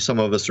 or maybe some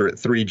of us are at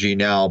 3G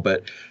now,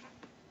 but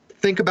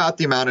think about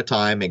the amount of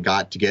time it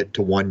got to get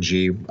to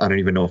 1G. I don't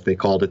even know if they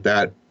called it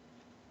that.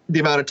 The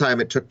amount of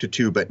time it took to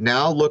 2, but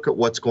now look at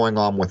what's going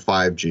on with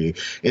 5G.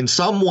 In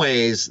some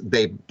ways,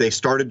 they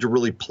started to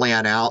really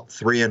plan out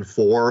 3 and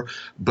 4,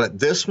 but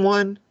this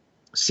one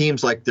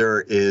seems like there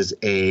is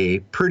a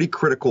pretty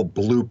critical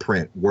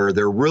blueprint where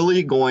they're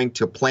really going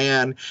to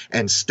plan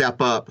and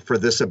step up for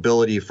this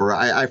ability for,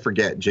 I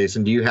forget,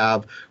 Jason, do you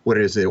have, what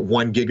is it,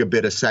 1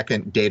 gigabit a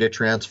second data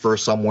transfer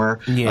somewhere?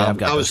 Yeah, I've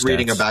got I was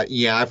reading about,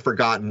 I've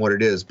forgotten what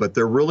it is, but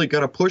they're really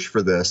going to push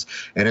for this.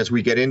 And as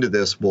we get into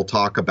this, we'll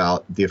talk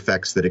about the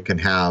effects that it can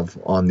have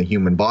on the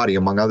human body,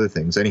 among other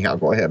things. Anyhow,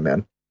 go ahead,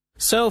 man.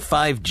 So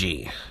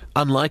 5G.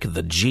 Unlike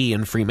the G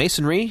in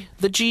Freemasonry,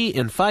 the G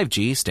in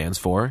 5G stands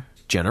for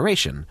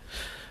generation.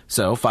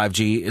 So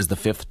 5G is the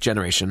 5th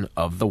generation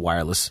of the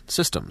wireless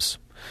systems.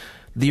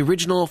 The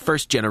original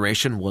first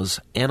generation was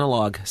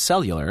analog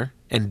cellular,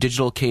 and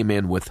digital came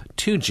in with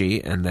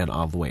 2G and then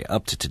all the way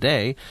up to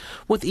today,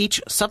 with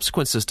each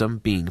subsequent system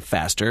being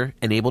faster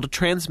and able to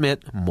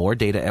transmit more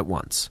data at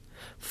once.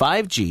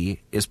 5G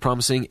is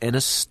promising an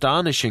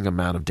astonishing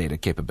amount of data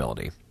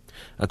capability.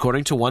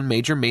 According to one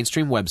major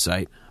mainstream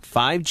website,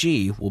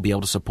 5G will be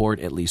able to support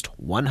at least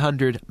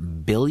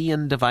 100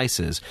 billion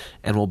devices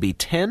and will be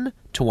 10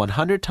 to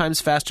 100 times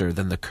faster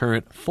than the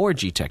current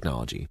 4G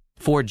technology.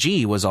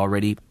 4G was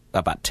already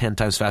about 10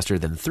 times faster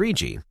than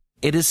 3G.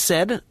 It is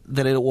said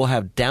that it will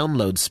have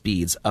download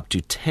speeds up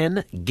to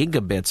 10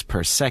 gigabits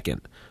per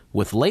second,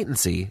 with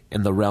latency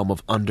in the realm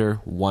of under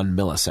 1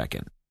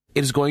 millisecond.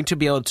 It is going to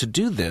be able to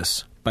do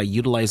this by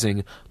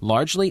utilizing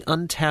largely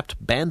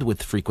untapped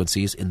bandwidth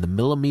frequencies in the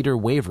millimeter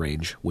wave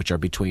range, which are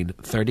between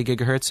 30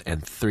 gigahertz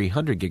and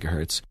 300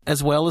 gigahertz,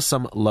 as well as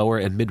some lower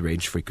and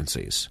mid-range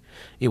frequencies.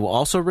 It will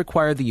also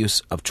require the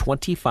use of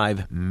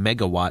 25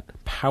 megawatt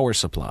power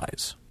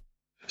supplies.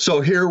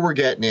 So here we're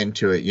getting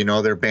into it. You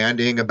know, they're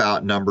bandying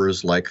about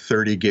numbers like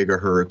 30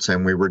 gigahertz,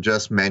 and we were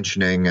just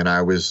mentioning, and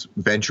I was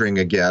venturing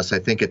a guess, I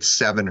think it's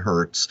 7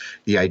 hertz.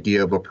 The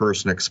idea of a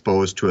person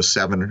exposed to a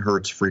 7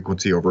 hertz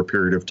frequency over a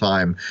period of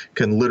time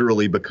can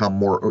literally become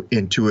more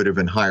intuitive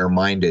and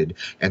higher-minded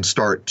and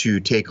start to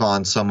take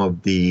on some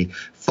of the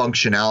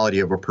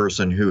functionality of a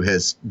person who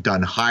has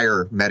done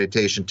higher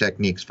meditation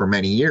techniques for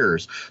many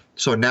years.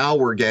 So now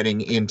we're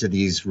getting into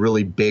these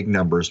really big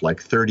numbers like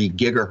 30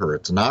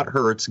 gigahertz, not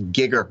hertz,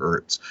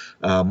 gigahertz.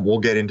 We'll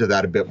get into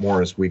that a bit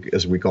more as we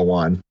go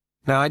on.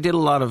 Now, I did a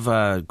lot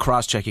of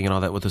cross-checking and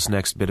all that with this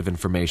next bit of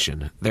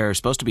information. There are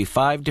supposed to be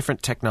 5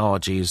 different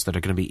technologies that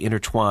are going to be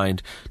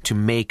intertwined to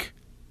make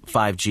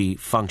 5G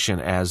function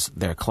as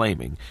they're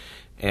claiming.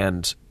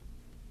 And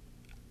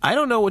I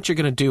don't know what you're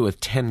going to do with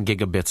 10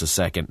 gigabits a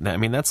second. I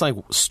mean, that's like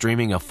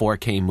streaming a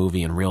 4K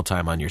movie in real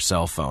time on your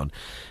cell phone.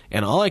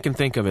 And all I can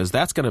think of is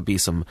that's going to be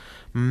some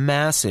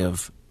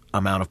massive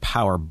amount of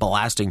power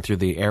blasting through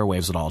the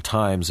airwaves at all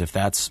times if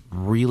that's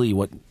really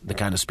what the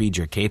kind of speed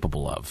you're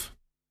capable of.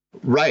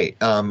 Right.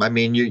 I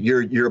mean,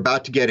 you're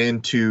about to get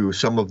into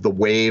some of the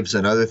waves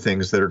and other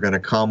things that are going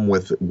to come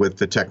with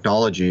the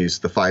technologies,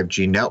 the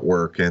 5G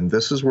network, and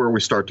this is where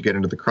we start to get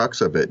into the crux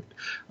of it.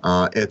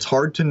 It's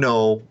hard to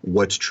know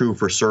what's true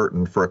for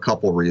certain for a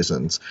couple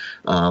reasons.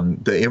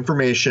 The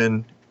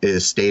information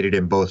is stated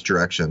in both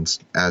directions,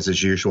 as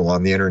is usual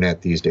on the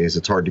internet these days.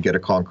 It's hard to get a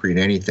concrete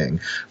anything,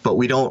 but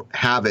we don't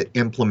have it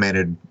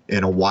implemented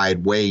in a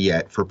wide way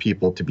yet for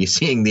people to be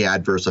seeing the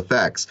adverse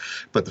effects.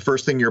 But the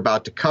first thing you're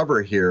about to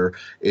cover here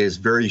is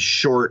very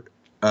short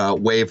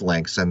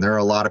wavelengths, and there are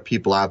a lot of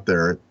people out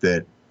there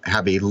that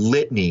have a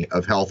litany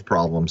of health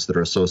problems that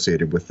are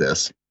associated with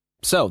this.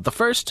 So, the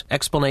first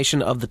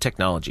explanation of the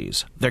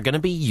technologies, they're going to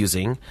be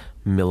using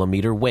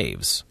millimeter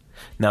waves.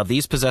 Now,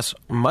 these possess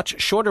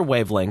much shorter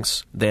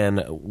wavelengths than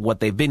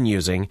what they've been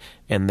using,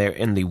 and they're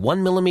in the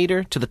 1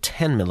 millimeter to the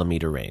 10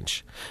 millimeter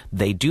range.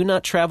 They do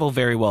not travel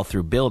very well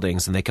through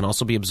buildings, and they can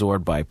also be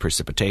absorbed by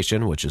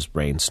precipitation, which is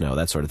rain, snow,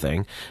 that sort of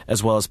thing,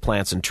 as well as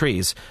plants and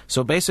trees.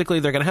 So basically,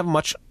 they're going to have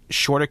much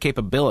shorter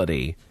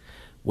capability,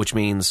 which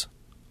means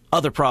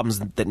other problems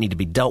that need to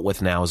be dealt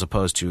with now as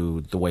opposed to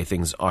the way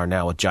things are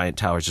now with giant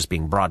towers just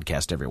being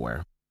broadcast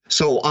everywhere.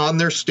 So on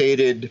their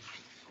stated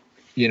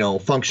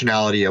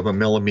functionality of a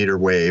millimeter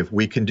wave,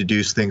 we can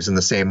deduce things in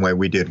the same way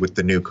we did with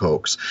the nuke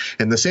hoax.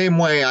 In the same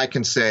way, I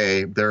can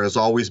say there has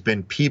always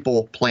been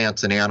people,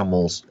 plants, and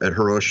animals at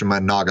Hiroshima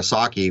and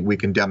Nagasaki. We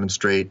can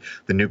demonstrate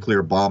the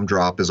nuclear bomb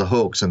drop as a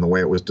hoax in the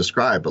way it was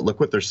described. But look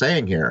what they're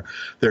saying here.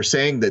 They're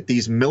saying that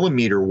these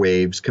millimeter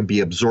waves can be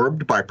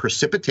absorbed by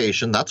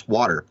precipitation. That's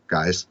water,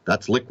 guys.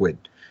 That's liquid.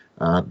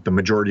 The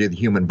majority of the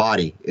human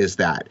body is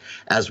that,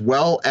 as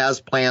well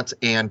as plants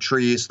and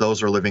trees.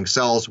 Those are living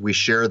cells. We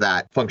share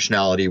that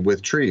functionality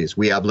with trees.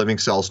 We have living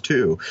cells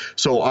too.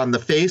 So on the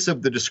face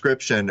of the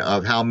description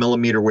of how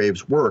millimeter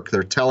waves work,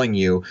 they're telling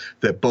you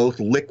that both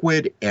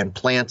liquid and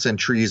plants and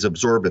trees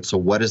absorb it. So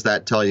what does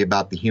that tell you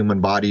about the human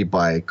body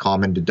by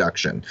common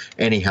deduction?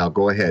 Anyhow,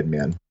 go ahead,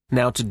 man.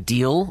 Now, to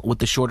deal with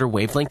the shorter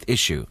wavelength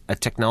issue, a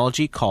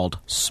technology called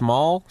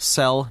small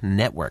cell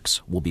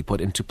networks will be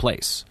put into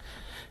place.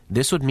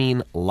 This would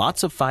mean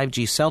lots of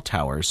 5G cell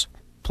towers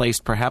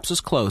placed perhaps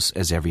as close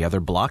as every other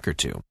block or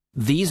two.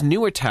 These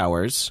newer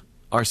towers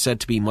are said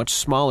to be much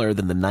smaller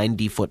than the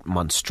 90-foot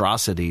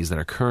monstrosities that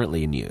are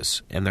currently in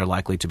use, and they're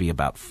likely to be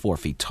about 4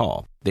 feet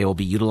tall. They will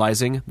be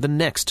utilizing the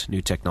next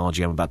new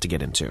technology I'm about to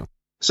get into.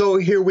 So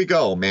here we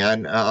go,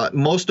 man.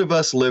 Most of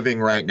us living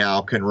right now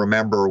can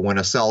remember when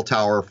a cell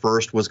tower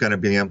first was going to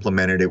be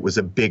implemented. It was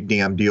a big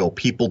damn deal.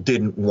 People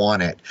didn't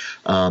want it.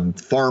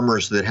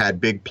 Farmers that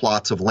had big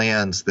plots of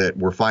lands that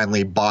were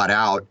finally bought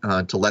out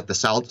to let the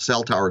cell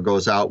tower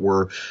goes out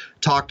were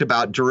talked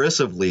about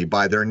derisively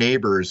by their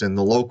neighbors in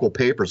the local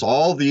papers.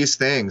 All these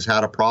things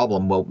had a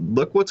problem. Well,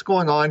 look what's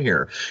going on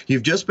here.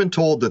 You've just been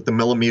told that the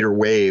millimeter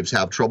waves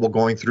have trouble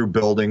going through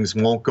buildings,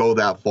 won't go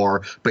that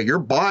far, but your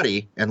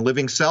body and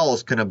living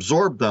cells can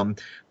absorb them,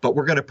 but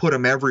we're going to put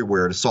them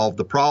everywhere to solve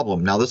the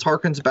problem. Now, this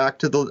harkens back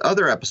to the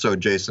other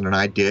episode Jason and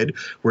I did,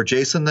 where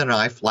Jason and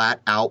I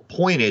flat out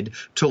pointed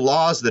to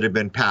laws that have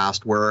been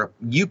passed where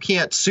you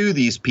can't sue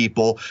these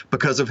people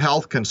because of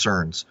health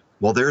concerns.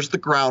 Well, there's the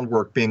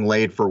groundwork being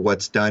laid for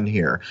what's done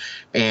here.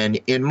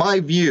 And in my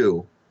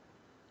view,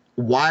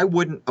 why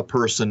wouldn't a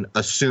person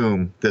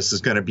assume this is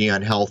going to be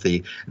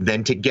unhealthy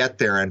than to get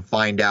there and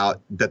find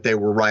out that they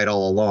were right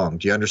all along?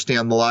 Do you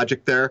understand the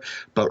logic there?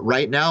 But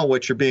right now,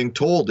 what you're being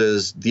told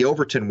is the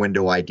Overton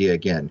window idea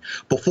again.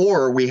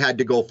 Before, we had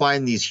to go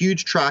find these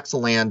huge tracts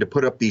of land to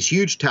put up these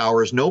huge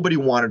towers. Nobody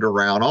wanted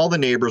around. All the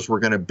neighbors were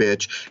going to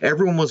bitch.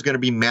 Everyone was going to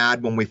be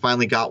mad when we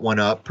finally got one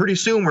up. Pretty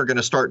soon, we're going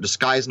to start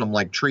disguising them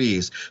like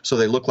trees so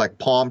they look like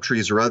palm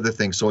trees or other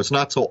things. So it's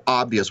not so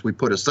obvious we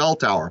put a cell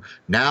tower.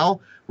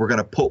 Now, we're going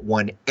to put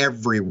one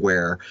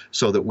everywhere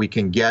so that we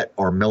can get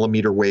our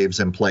millimeter waves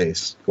in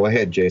place. Go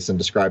ahead, Jason.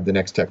 Describe the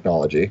next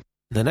technology.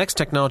 The next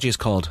technology is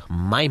called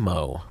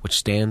MIMO, which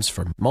stands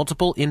for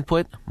Multiple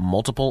Input,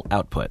 Multiple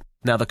Output.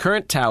 Now, the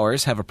current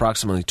towers have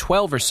approximately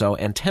 12 or so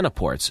antenna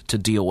ports to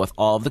deal with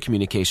all of the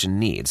communication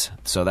needs.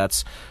 So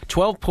that's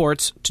 12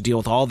 ports to deal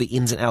with all the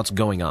ins and outs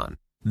going on.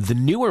 The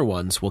newer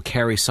ones will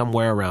carry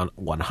somewhere around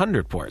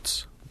 100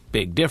 ports.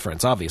 Big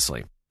difference,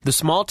 obviously. The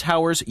small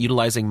towers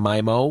utilizing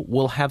MIMO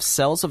will have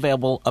cells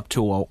available up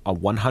to a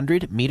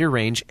 100-meter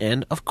range,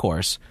 and, of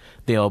course,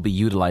 they'll be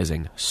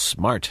utilizing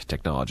smart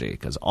technology,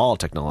 because all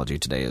technology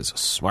today is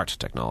smart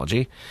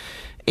technology,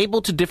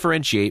 able to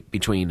differentiate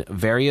between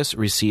various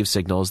received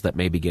signals that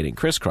may be getting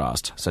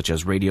crisscrossed, such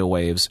as radio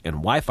waves and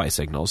Wi-Fi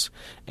signals,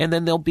 and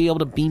then they'll be able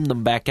to beam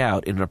them back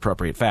out in an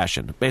appropriate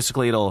fashion.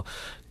 Basically, it'll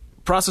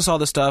process all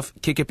this stuff,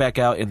 kick it back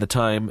out in the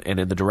time and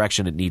in the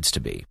direction it needs to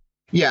be.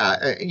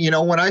 Yeah,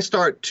 when I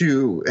start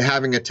to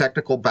having a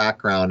technical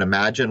background,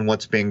 imagine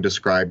what's being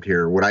described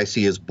here. What I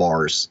see is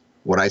bars.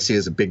 what I see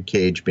as a big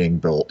cage being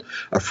built,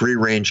 a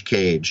free-range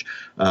cage.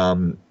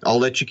 I'll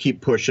let you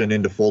keep pushing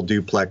into full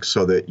duplex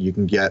so that you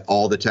can get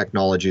all the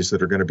technologies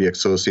that are going to be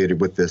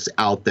associated with this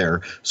out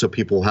there so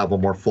people have a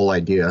more full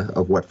idea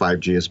of what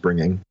 5G is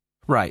bringing.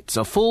 Right,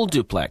 so full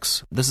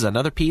duplex. This is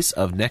another piece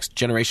of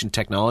next-generation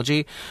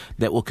technology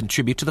that will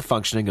contribute to the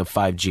functioning of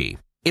 5G.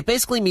 It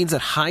basically means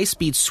that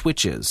high-speed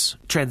switches,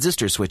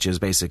 transistor switches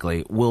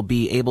basically, will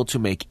be able to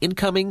make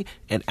incoming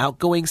and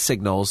outgoing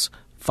signals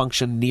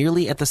function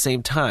nearly at the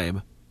same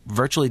time,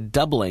 virtually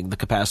doubling the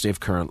capacity of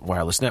current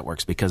wireless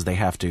networks because they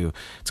have to,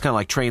 it's kind of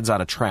like trains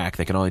on a track.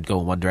 They can only go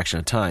in one direction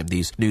at a time.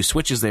 These new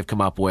switches they've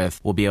come up with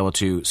will be able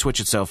to switch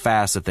it so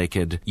fast that they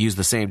could use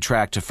the same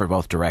track for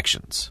both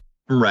directions.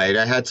 Right.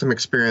 I had some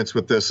experience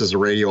with this as a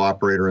radio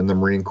operator in the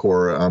Marine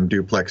Corps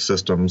duplex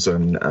systems,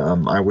 and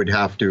I would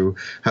have to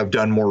have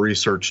done more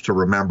research to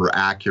remember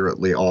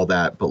accurately all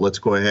that. But let's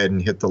go ahead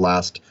and hit the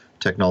last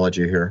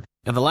technology here.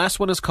 And the last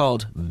one is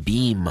called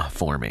beam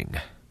forming.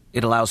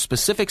 It allows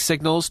specific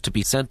signals to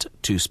be sent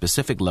to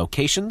specific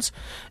locations,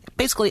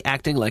 basically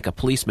acting like a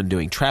policeman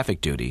doing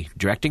traffic duty,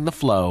 directing the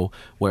flow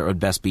where it would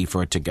best be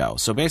for it to go.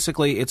 So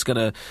basically, it's going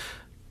to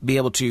be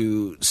able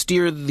to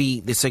steer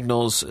the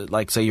signals,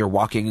 like say you're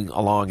walking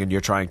along and you're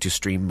trying to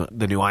stream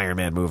the new Iron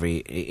Man movie.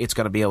 It's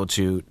going to be able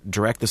to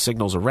direct the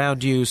signals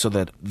around you so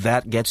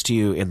that gets to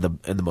you in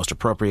the most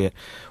appropriate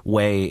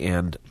way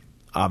and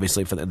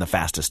obviously in the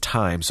fastest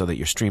time so that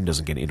your stream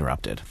doesn't get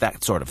interrupted,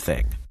 that sort of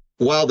thing.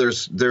 Well,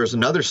 there's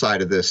another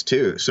side of this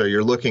too. So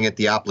you're looking at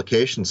the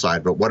application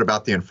side, but what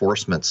about the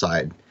enforcement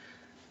side?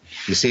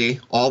 You see,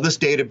 all this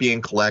data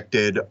being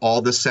collected,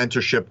 all this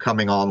censorship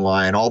coming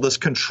online, all this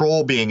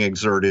control being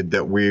exerted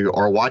that we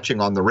are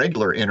watching on the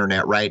regular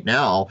internet right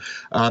now,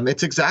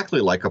 it's exactly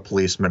like a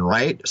policeman,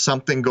 right?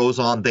 Something goes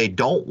on they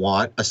don't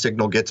want, a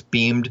signal gets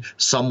beamed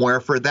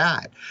somewhere for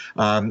that.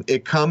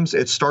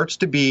 It starts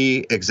to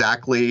be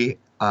exactly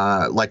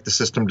like the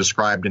system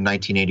described in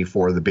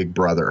 1984, the Big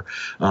Brother.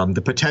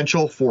 The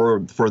potential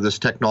for this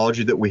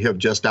technology that we have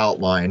just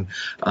outlined,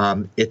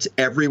 it's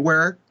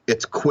everywhere,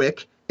 it's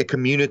quick, it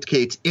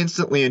communicates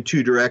instantly in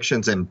two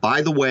directions, and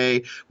by the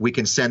way, we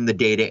can send the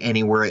data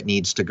anywhere it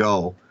needs to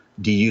go.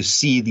 Do you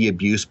see the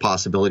abuse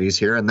possibilities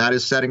here? And that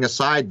is setting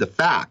aside the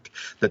fact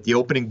that the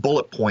opening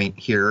bullet point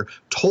here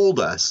told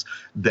us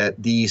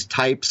that these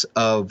types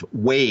of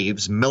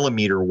waves,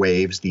 millimeter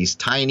waves, these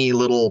tiny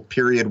little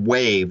period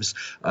waves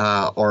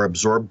are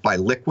absorbed by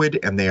liquid,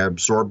 and they are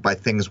absorbed by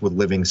things with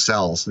living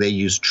cells. They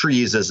use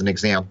trees as an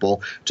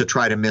example to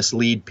try to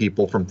mislead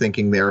people from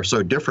thinking they are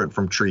so different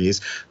from trees.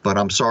 But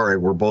I'm sorry,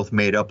 we're both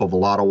made up of a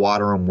lot of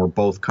water, and we're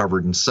both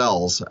covered in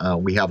cells.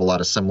 We have a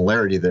lot of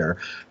similarity there.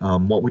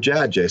 What would you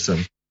add, Jason?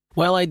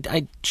 Well,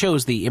 I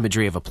chose the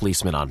imagery of a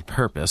policeman on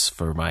purpose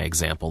for my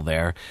example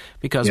there,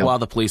 because while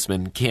the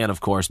policeman can, of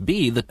course,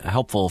 be the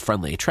helpful,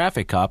 friendly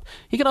traffic cop,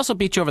 he can also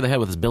beat you over the head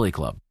with his billy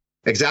club.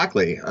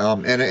 Exactly.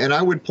 And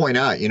I would point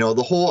out,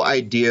 the whole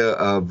idea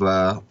of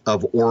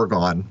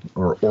orgone,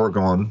 or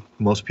orgone,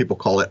 most people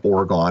call it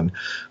orgone,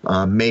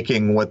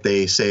 making what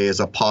they say is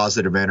a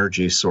positive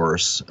energy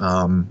source.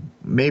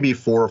 Maybe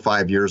 4 or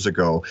 5 years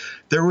ago,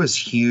 there was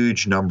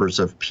huge numbers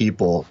of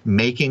people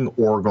making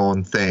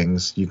orgone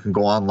things. You can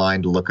go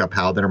online to look up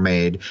how they're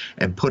made,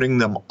 and putting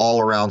them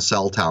all around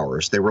cell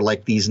towers. They were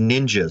like these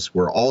ninjas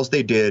where all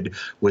they did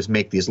was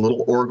make these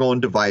little orgone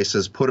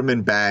devices, put them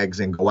in bags,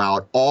 and go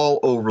out all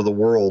over the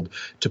world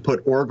to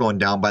put orgone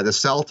down by the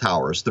cell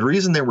towers. The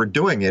reason they were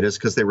doing it is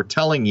because they were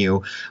telling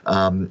you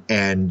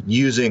and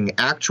using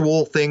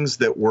actual things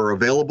that were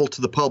available to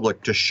the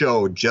public to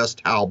show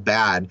just how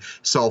bad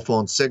cell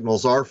phone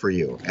signals are for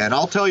you. And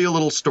I'll tell you a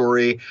little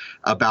story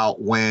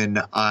about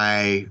when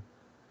I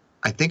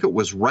think it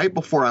was right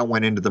before I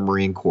went into the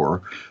Marine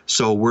Corps.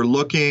 So we're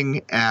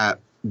looking at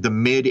the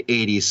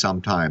mid-'80s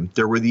sometime.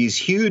 There were these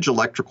huge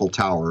electrical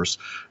towers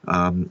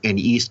in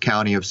East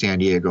County of San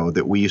Diego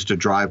that we used to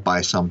drive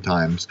by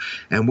sometimes.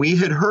 And we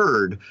had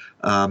heard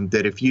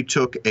that if you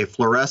took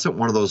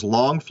one of those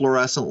long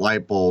fluorescent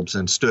light bulbs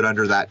and stood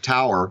under that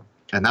tower,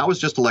 and that was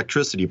just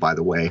electricity, by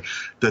the way,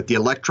 that the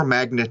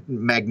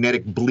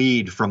electromagnetic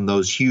bleed from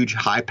those huge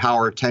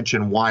high-power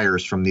tension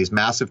wires from these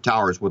massive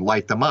towers would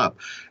light them up.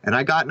 And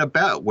I got in a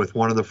bet with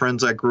one of the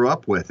friends I grew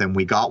up with, and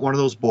we got one of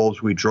those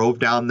bulbs. We drove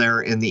down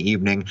there in the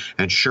evening,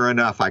 and sure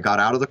enough, I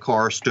got out of the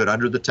car, stood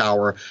under the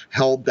tower,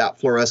 held that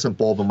fluorescent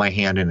bulb in my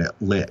hand, and it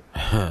lit.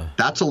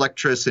 That's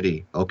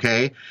electricity,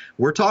 okay?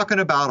 We're talking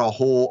about a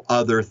whole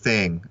other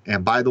thing.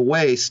 And by the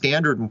way,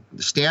 standard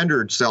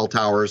cell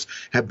towers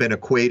have been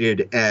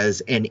equated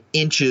as an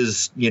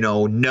inches,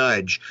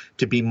 nudge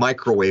to be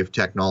microwave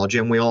technology.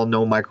 And we all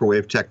know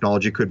microwave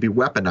technology could be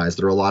weaponized.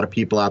 There are a lot of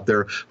people out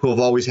there who have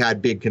always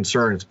had big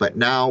concerns, but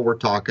now we're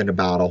talking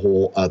about a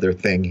whole other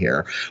thing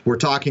here. We're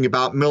talking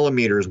about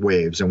millimeters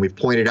waves, and we've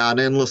pointed out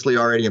endlessly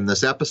already in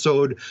this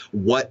episode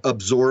what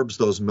absorbs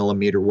those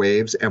millimeter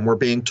waves, and we're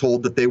being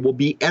told that they will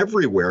be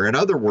everywhere. In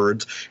other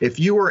words, if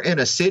you are in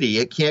a city,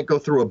 it can't go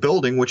through a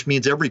building, which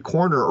means every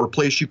corner or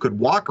place you could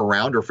walk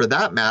around, or for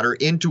that matter,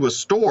 into a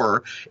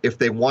store, if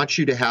they want want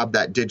you to have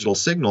that digital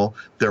signal,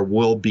 there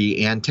will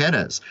be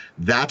antennas.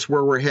 That's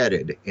where we're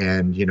headed.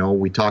 And,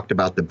 we talked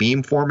about the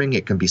beam forming.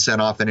 It can be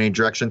sent off in any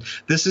direction.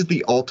 This is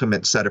the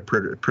ultimate set of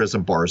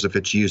prism bars if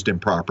it's used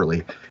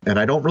improperly. And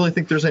I don't really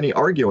think there's any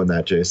arguing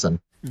that, Jason.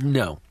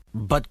 No.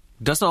 But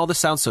doesn't all this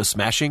sound so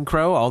smashing,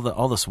 Crow?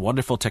 All this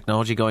wonderful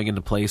technology going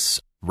into place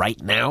right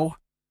now?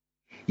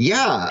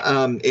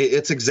 Yeah,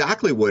 it's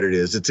exactly what it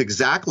is. It's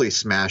exactly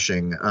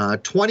smashing.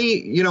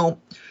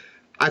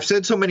 I've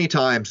said so many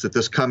times that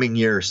this coming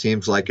year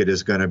seems like it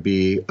is going to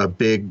be a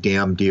big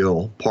damn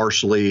deal,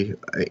 partially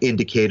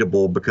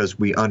indicatable because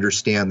we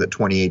understand that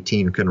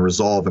 2018 can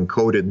resolve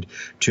encoded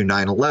to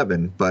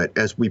 9/11. But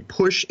as we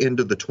push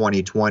into the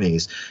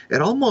 2020s,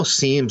 it almost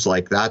seems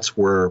like that's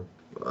where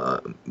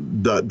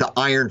the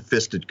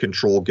iron-fisted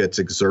control gets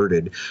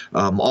exerted.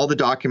 All the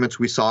documents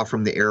we saw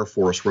from the Air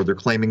Force where they're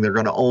claiming they're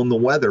going to own the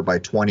weather by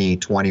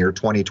 2020 or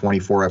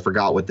 2024, I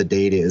forgot what the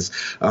date is.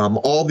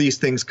 All these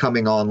things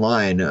coming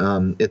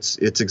online, it's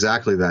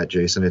exactly that,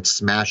 Jason. It's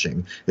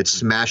smashing. It's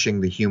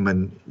smashing the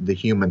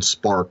human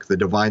spark, the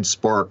divine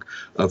spark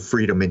of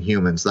freedom in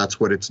humans. That's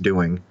what it's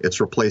doing.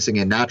 It's replacing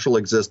a natural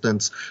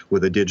existence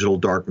with a digital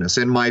darkness.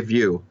 In my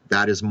view,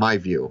 that is my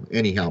view.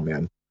 Anyhow,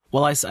 man.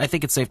 Well, I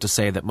think it's safe to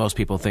say that most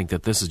people think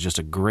that this is just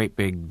a great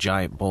big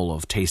giant bowl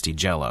of tasty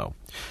Jell-O.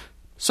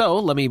 So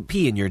let me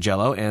pee in your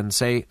Jell-O and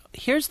say,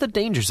 here's the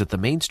dangers that the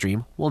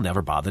mainstream will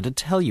never bother to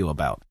tell you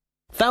about.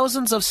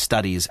 Thousands of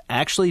studies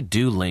actually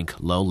do link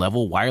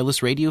low-level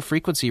wireless radio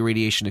frequency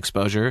radiation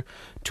exposure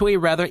to a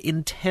rather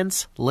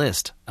intense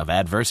list of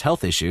adverse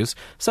health issues,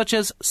 such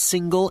as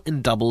single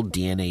and double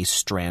DNA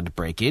strand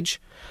breakage,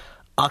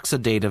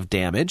 oxidative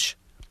damage,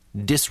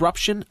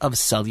 disruption of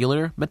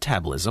cellular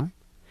metabolism,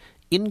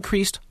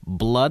 increased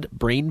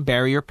blood-brain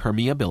barrier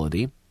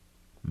permeability,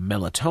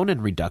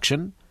 melatonin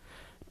reduction,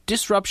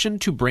 disruption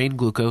to brain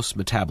glucose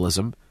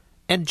metabolism,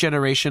 and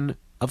generation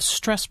of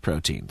stress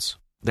proteins.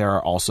 There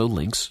are also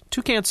links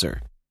to cancer.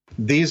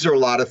 These are a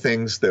lot of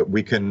things that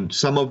we can,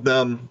 some of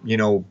them,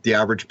 the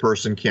average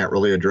person can't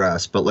really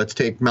address, but let's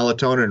take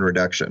melatonin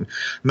reduction.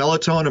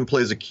 Melatonin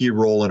plays a key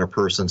role in a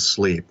person's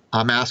sleep.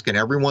 I'm asking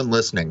everyone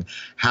listening,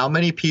 how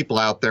many people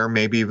out there,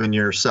 maybe even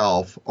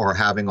yourself, are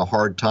having a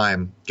hard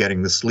time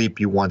getting the sleep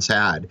you once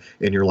had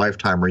in your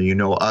lifetime,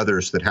 or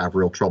others that have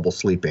real trouble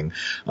sleeping?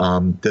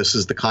 This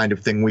is the kind of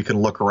thing we can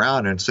look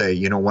around and say,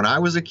 when I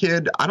was a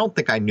kid, I don't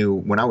think I knew,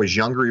 when I was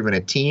younger, even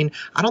a teen,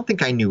 I don't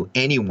think I knew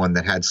anyone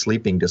that had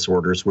sleeping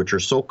disorders, which are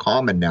so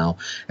common now.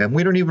 And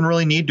we don't even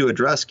really need to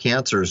address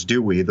cancers,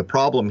 do we? The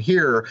problem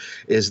here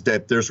is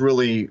that there's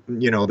really,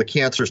 the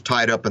cancer's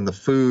tied up in the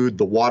food,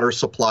 the water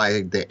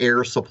supply, the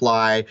air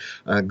supply.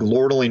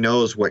 Lord only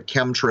knows what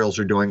chemtrails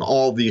are doing.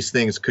 All these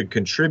things could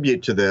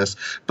contribute to this.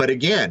 But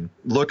again,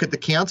 look at the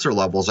cancer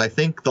levels. I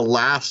think the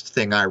last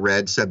thing I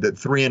read said that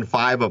 3 in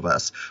 5 of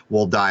us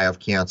will die of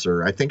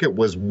cancer. I think it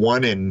was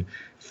 1 in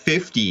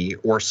 50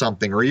 or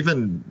something, or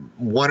even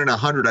 1 in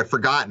 100. I've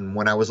forgotten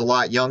when I was a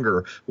lot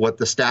younger what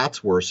the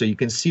stats were. So you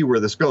can see where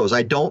this goes.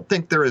 I don't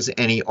think there is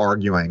any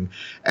arguing,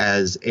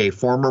 as a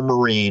former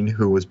Marine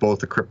who was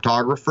both a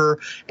cryptographer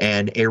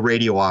and a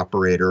radio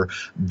operator,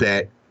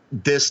 that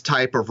this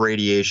type of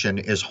radiation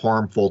is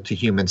harmful to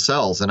human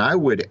cells. And I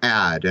would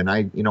add, and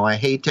I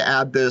hate to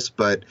add this,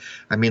 but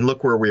I mean,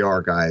 look where we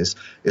are, guys.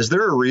 Is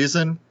there a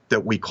reason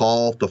that we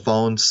call the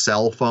phones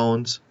cell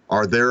phones?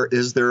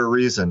 Is there a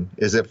reason?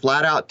 Is it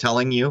flat out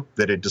telling you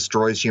that it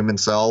destroys human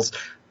cells?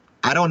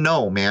 I don't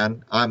know,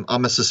 man.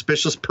 I'm a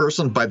suspicious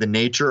person by the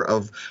nature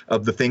of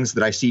the things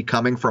that I see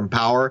coming from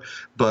power,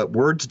 but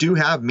words do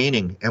have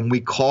meaning, and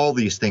we call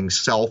these things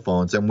cell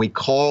phones, and we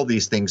call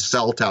these things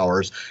cell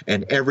towers,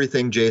 and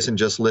everything Jason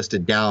just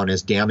listed down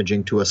is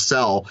damaging to a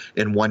cell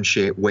in one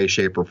way,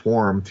 shape, or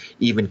form,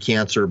 even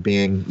cancer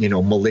being,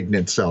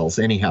 malignant cells.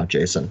 Anyhow,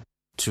 Jason.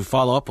 To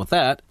follow up with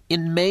that,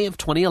 in May of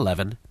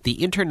 2011,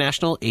 the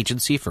International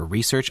Agency for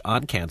Research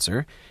on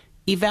Cancer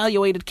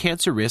evaluated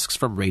cancer risks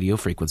from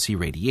radiofrequency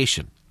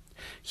radiation.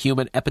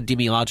 Human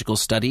epidemiological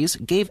studies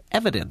gave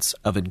evidence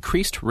of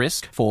increased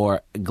risk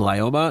for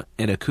glioma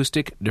and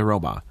acoustic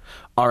neuroma.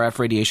 RF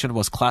radiation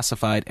was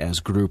classified as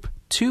Group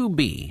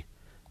 2B,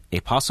 a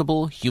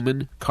possible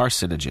human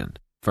carcinogen.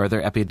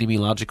 Further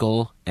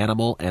epidemiological,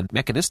 animal, and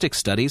mechanistic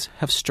studies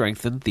have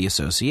strengthened the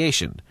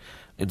association.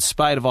 In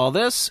spite of all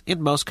this,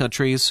 in most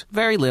countries,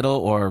 very little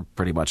or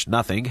pretty much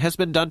nothing has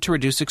been done to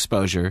reduce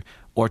exposure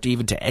or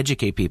even to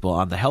educate people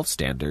on the health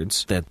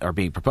standards that are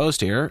being proposed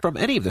here from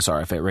any of this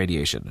RF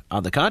radiation.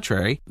 On the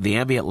contrary, the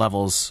ambient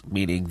levels,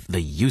 meaning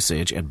the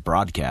usage and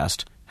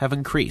broadcast, have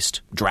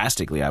increased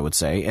drastically, I would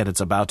say, and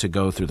it's about to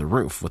go through the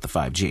roof with the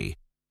 5G.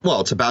 Well,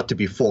 it's about to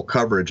be full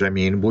coverage. I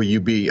mean, will you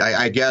be,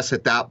 I guess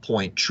at that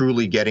point,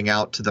 truly getting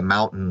out to the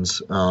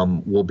mountains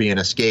will be an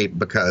escape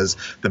because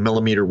the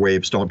millimeter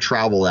waves don't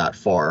travel that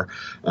far.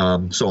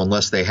 So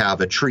unless they have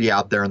a tree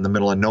out there in the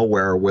middle of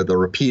nowhere with a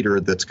repeater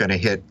that's going to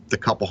hit the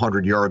couple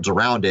hundred yards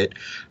around it.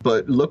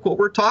 But look what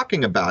we're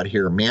talking about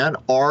here, man.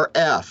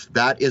 RF,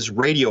 that is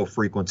radio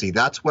frequency.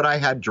 That's what I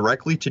had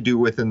directly to do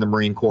with in the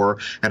Marine Corps.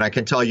 And I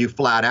can tell you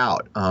flat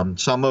out,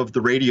 some of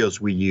the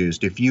radios we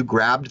used, if you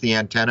grabbed the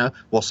antenna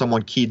while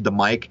someone keyed the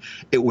mic,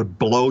 it would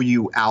blow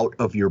you out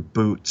of your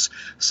boots.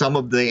 Some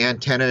of the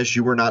antennas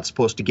you were not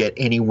supposed to get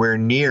anywhere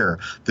near.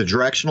 The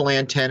directional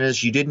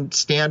antennas, you didn't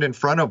stand in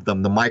front of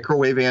them. The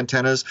microwave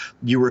antennas,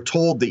 you were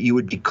told that you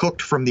would be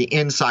cooked from the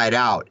inside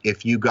out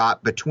if you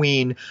got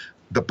between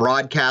the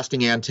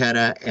broadcasting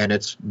antenna and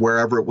it's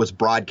wherever it was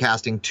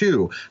broadcasting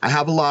to. I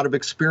have a lot of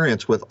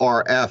experience with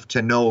RF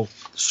to know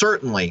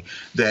certainly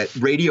that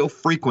radio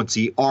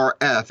frequency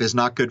RF is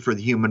not good for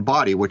the human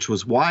body, which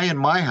was why in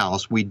my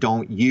house we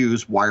don't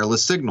use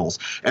wireless signals.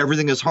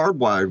 Everything is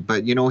hardwired,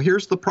 but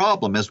here's the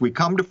problem. As we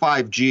come to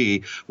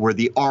 5G, where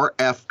the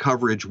RF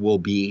coverage will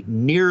be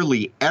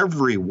nearly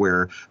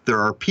everywhere, there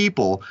are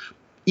people.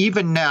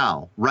 Even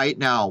now, right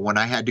now, when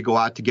I had to go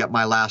out to get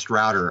my last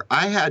router,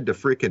 I had to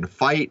freaking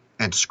fight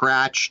and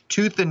scratch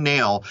tooth and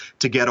nail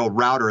to get a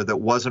router that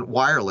wasn't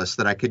wireless,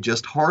 that I could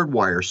just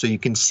hardwire. So you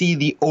can see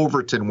the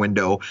Overton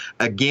window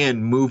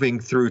again moving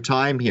through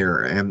time here.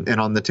 And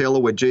on the tail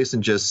of what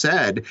Jason just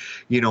said,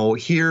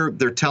 here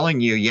they're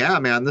telling you, yeah,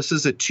 man, this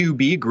is a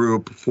 2B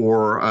group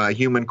for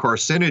human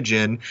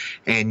carcinogen,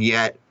 and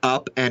yet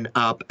up and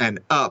up and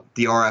up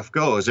the RF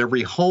goes.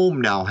 Every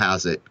home now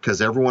has it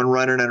because everyone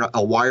running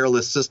a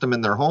wireless system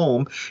in their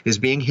home is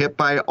being hit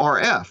by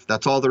RF.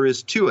 That's all there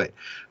is to it.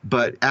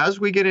 But as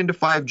we get into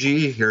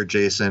 5G here,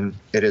 Jason,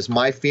 it is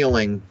my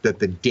feeling that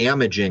the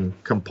damaging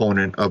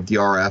component of the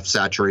RF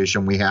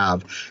saturation we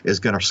have is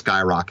going to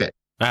skyrocket.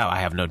 Oh, I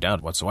have no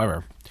doubt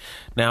whatsoever.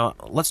 Now,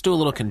 let's do a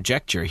little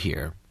conjecture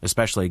here,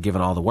 especially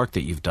given all the work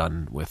that you've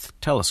done with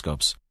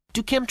telescopes.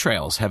 Do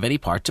chemtrails have any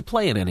part to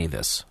play in any of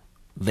this?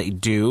 They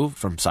do,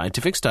 from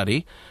scientific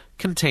study,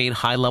 contain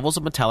high levels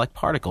of metallic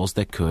particles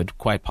that could,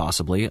 quite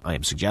possibly, I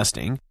am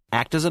suggesting,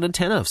 act as an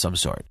antenna of some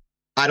sort.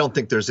 I don't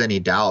think there's any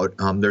doubt.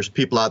 There's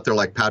people out there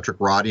like Patrick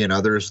Roddy and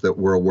others that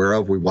we're aware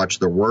of. We watch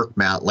their work,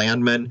 Matt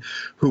Landman,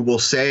 who will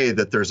say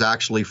that there's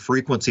actually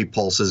frequency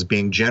pulses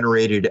being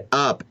generated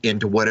up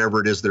into whatever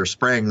it is they're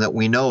spraying that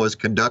we know is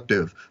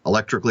conductive,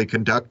 electrically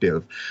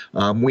conductive.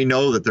 We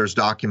know that there's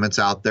documents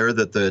out there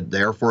that the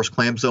Air Force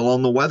claims they'll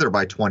own the weather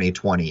by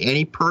 2020.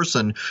 Any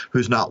person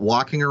who's not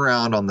walking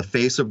around on the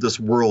face of this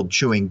world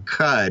chewing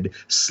cud,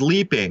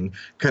 sleeping,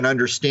 can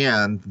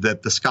understand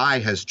that the sky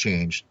has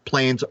changed.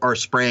 Planes are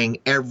spraying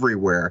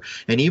everywhere.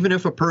 And even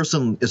if a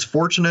person is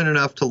fortunate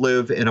enough to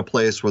live in a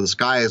place where the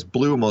sky is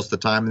blue most of the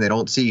time and they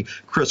don't see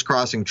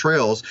crisscrossing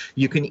trails,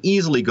 you can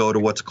easily go to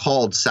what's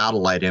called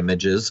satellite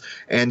images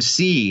and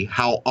see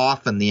how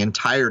often the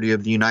entirety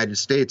of the United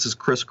States is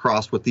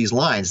crisscrossed with these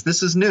lines.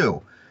 This is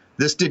new.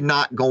 This did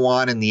not go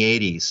on in the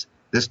 80s.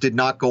 This did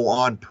not go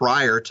on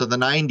prior to the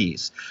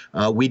 90s.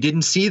 We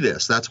didn't see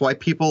this. That's why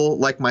people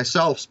like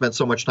myself spent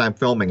so much time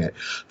filming it.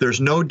 There's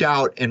no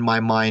doubt in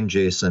my mind,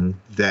 Jason,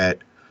 that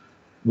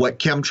what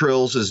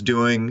chemtrails is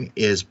doing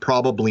is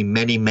probably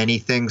many, many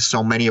things,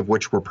 so many of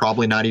which we're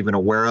probably not even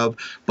aware of.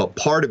 But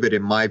part of it,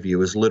 in my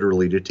view, is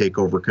literally to take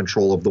over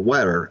control of the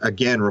weather.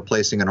 Again,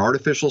 replacing an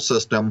artificial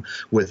system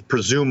with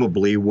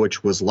presumably,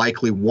 which was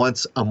likely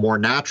once a more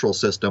natural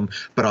system.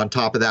 But on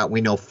top of that,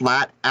 we know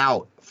flat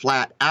out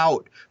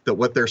that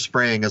what they're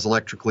spraying is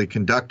electrically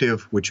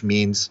conductive, which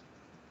means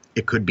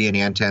it could be an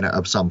antenna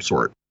of some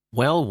sort.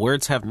 Well,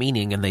 words have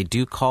meaning, and they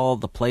do call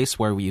the place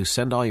where you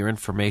send all your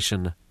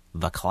information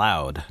the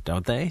cloud,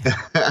 don't they?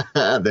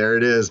 There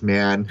it is,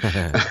 man.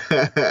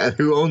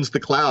 Who owns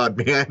the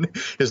cloud, man?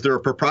 Is there a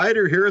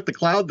proprietor here at the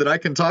cloud that I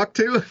can talk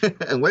to?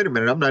 And wait a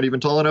minute, I'm not even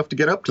tall enough to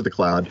get up to the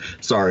cloud.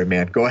 Sorry,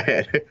 man. Go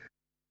ahead.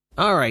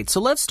 All right, so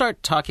let's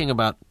start talking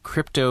about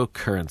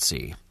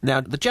cryptocurrency.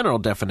 Now, the general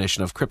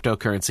definition of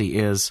cryptocurrency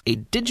is a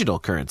digital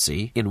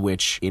currency in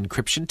which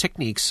encryption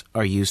techniques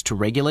are used to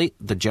regulate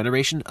the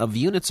generation of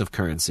units of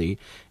currency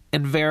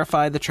and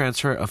verify the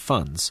transfer of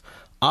funds,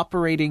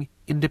 operating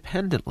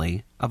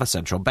independently of a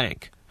central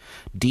bank.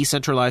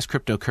 Decentralized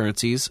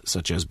cryptocurrencies,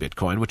 such as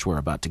Bitcoin, which we're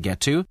about to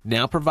get to,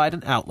 now provide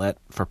an outlet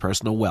for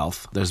personal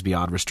wealth that is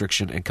beyond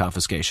restriction and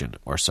confiscation,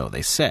 or so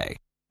they say.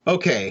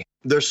 Okay,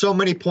 there's so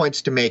many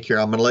points to make here.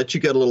 I'm going to let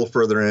you get a little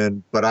further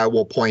in, but I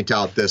will point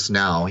out this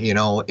now.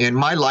 In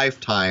my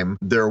lifetime,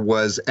 there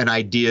was an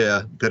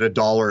idea that a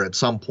dollar at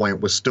some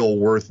point was still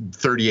worth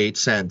 38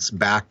 cents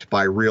backed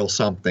by real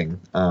something.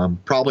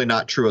 Probably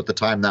not true at the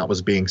time that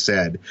was being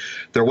said.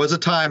 There was a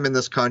time in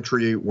this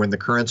country when the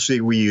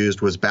currency we used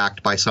was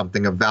backed by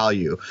something of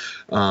value.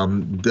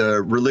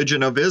 The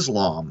religion of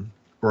Islam,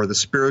 or the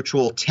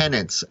spiritual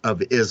tenets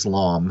of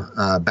Islam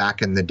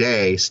back in the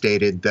day,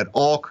 stated that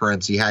all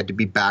currency had to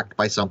be backed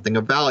by something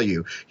of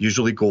value,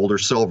 usually gold or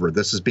silver.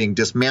 This is being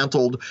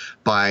dismantled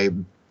by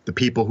the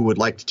people who would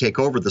like to take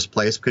over this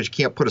place, because you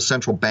can't put a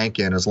central bank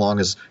in as long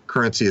as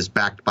currency is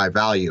backed by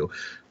value.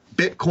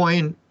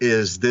 Bitcoin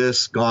is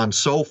this gone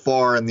so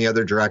far in the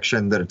other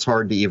direction that it's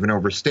hard to even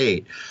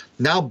overstate.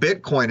 Now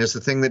Bitcoin is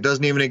the thing that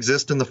doesn't even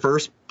exist in the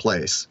first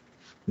place.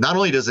 Not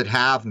only does it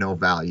have no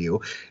value,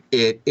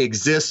 it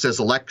exists as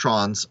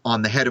electrons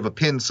on the head of a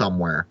pin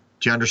somewhere.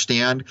 Do you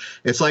understand?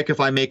 It's like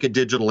if I make a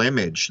digital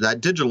image.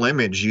 That digital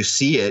image, you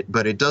see it,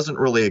 but it doesn't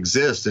really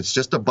exist. It's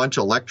just a bunch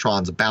of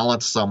electrons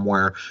balanced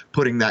somewhere,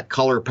 putting that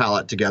color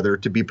palette together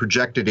to be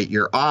projected at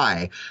your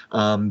eye.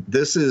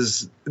 This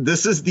is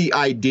the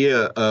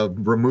idea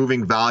of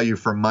removing value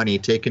from money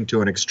taken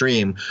to an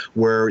extreme,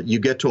 where you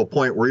get to a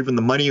point where even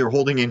the money you're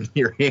holding in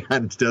your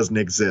hand doesn't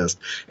exist.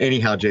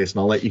 Anyhow, Jason,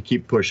 I'll let you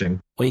keep pushing.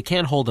 Well, you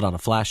can hold it on a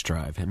flash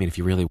drive. I mean, if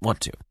you really want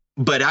to.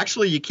 But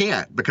actually, you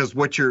can't, because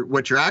what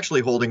you're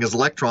actually holding is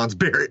electrons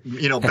buried,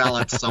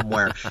 balanced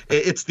somewhere.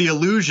 It's the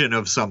illusion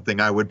of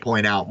something, I would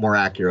point out more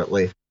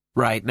accurately.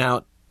 Right.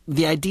 Now,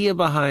 the idea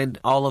behind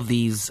all of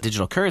these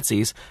digital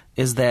currencies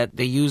is that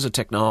they use a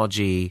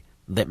technology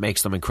that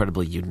makes them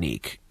incredibly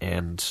unique,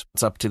 and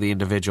it's up to the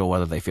individual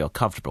whether they feel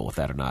comfortable with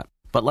that or not.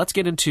 But let's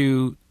get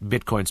into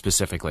Bitcoin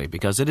specifically,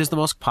 because it is the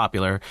most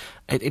popular.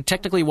 It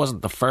technically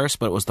wasn't the first,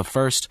 but it was the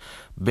first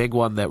big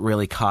one that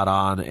really caught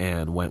on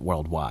and went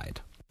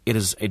worldwide. It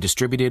is a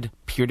distributed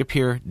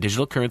peer-to-peer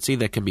digital currency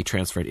that can be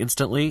transferred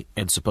instantly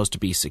and supposed to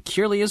be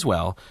securely as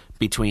well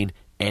between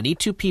any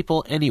two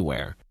people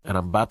anywhere. And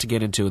I'm about to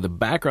get into the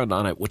background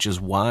on it, which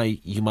is why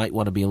you might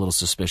want to be a little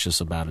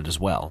suspicious about it as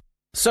well.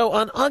 So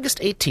on August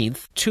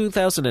 18th,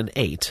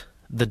 2008,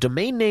 the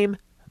domain name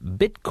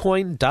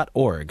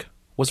bitcoin.org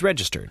was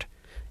registered.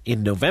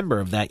 In November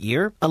of that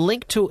year, a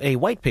link to a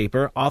white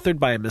paper authored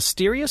by a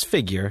mysterious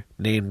figure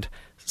named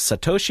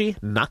Satoshi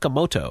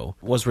Nakamoto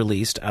was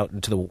released out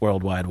into the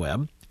World Wide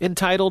Web,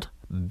 entitled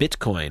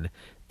Bitcoin,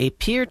 a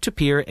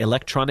peer-to-peer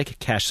electronic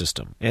cash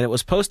system, and it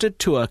was posted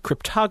to a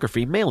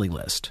cryptography mailing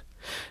list.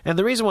 And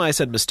the reason why I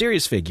said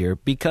mysterious figure,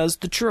 because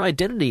the true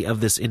identity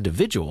of this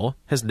individual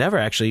has never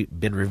actually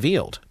been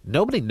revealed.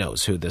 Nobody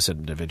knows who this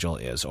individual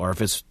is, or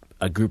if it's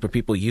a group of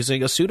people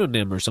using a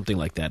pseudonym or something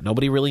like that.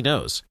 Nobody really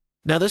knows.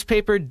 Now, this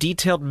paper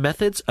detailed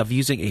methods of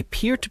using a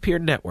peer-to-peer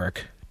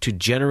network to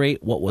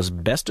generate what was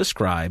best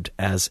described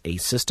as a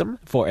system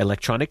for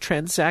electronic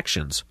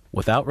transactions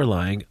without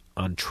relying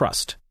on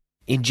trust.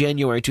 In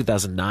January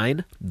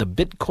 2009, the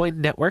Bitcoin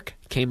network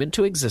came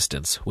into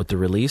existence with the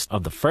release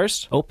of the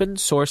first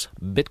open-source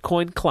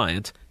Bitcoin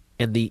client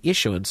and the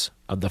issuance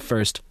of the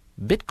first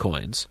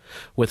Bitcoins,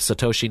 with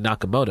Satoshi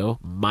Nakamoto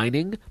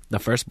mining the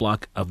first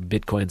block of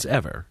Bitcoins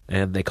ever,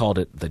 and they called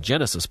it the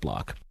Genesis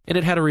block, and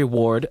it had a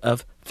reward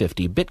of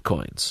 50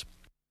 Bitcoins.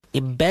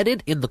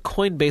 Embedded in the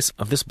coin base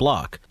of this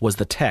block was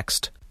the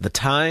text, "The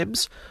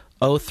Times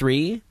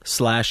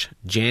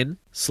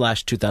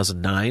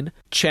 03/Jan/2009,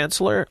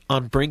 Chancellor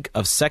on brink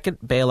of second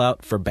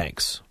bailout for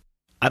banks."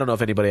 I don't know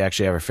if anybody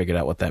actually ever figured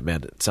out what that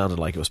meant. It sounded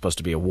like it was supposed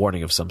to be a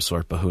warning of some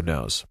sort, but who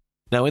knows.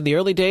 Now, in the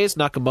early days,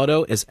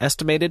 Nakamoto is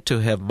estimated to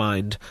have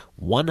mined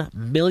 1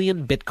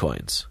 million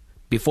Bitcoins.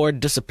 Before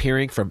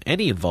disappearing from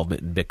any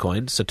involvement in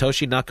Bitcoin,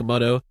 Satoshi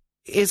Nakamoto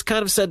is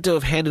kind of said to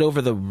have handed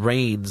over the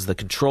reins, the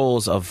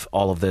controls of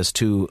all of this,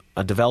 to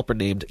a developer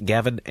named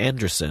Gavin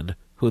Anderson,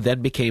 who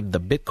then became the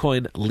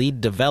Bitcoin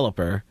lead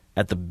developer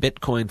at the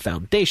Bitcoin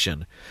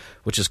Foundation,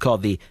 which is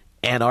called the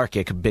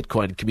anarchic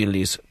Bitcoin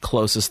community's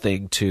closest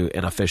thing to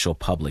an official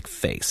public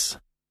face.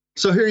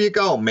 So here you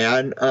go,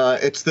 man.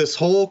 It's this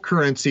whole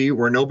currency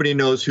where nobody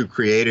knows who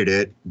created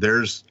it.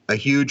 There's a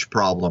huge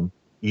problem.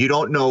 You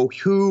don't know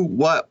who,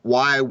 what,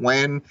 why,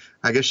 when.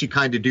 I guess you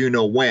kind of do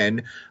know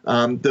when.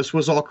 This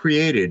was all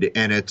created,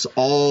 and it's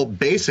all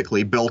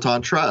basically built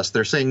on trust.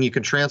 They're saying you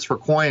can transfer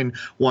coin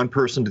one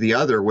person to the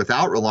other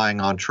without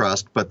relying on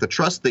trust, but the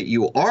trust that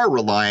you are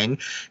relying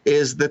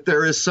is that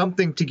there is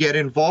something to get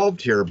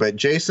involved here. But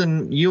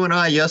Jason, you and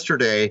I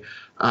yesterday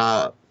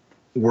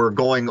were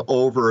going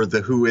over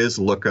the Whois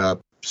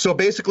lookup. So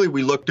basically,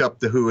 we looked up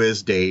the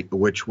Whois date,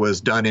 which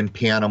was done in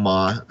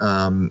Panama,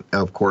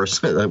 of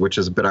course, which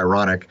is a bit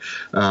ironic.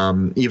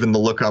 Even the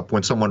lookup,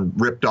 when someone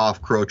ripped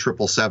off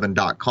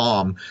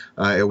crow777.com,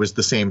 it was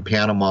the same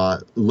Panama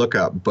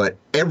lookup. But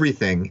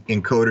everything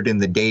encoded in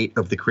the date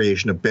of the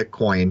creation of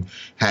Bitcoin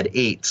had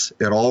 8s.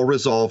 It all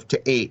resolved to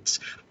 8s.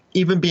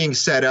 Even being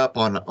set up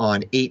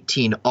on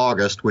 18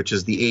 August, which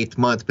is the 8th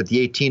month, but the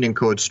 18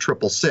 encodes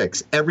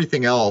 666.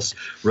 Everything else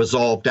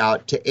resolved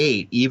out to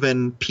 8.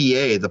 Even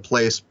PA, the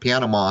place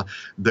Panama,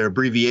 the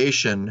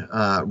abbreviation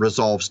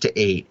resolves to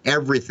 8.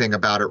 Everything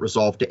about it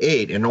resolved to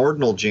 8. In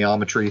ordinal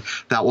geometry,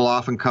 that will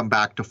often come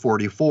back to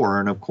 44.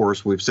 And of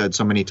course, we've said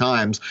so many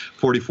times,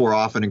 44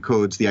 often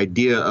encodes the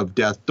idea of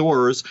death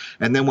doors.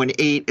 And then when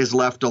 8 is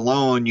left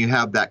alone, you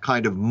have that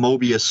kind of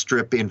Mobius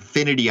strip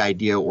infinity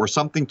idea, or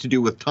something to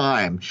do with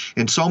time.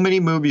 In so many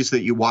movies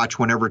that you watch,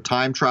 whenever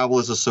time travel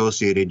is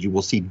associated, you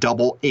will see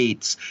double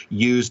eights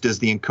used as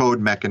the encode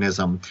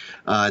mechanism.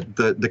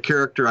 The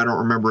character, I don't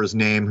remember his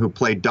name, who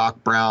played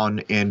Doc Brown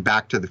in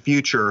Back to the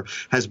Future,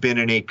 has been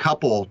in a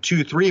couple,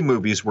 2-3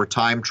 movies where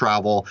time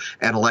travel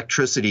and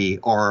electricity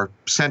are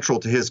central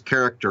to his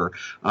character.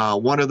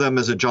 One of them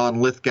is a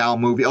John Lithgow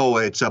movie. Oh,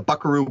 it's a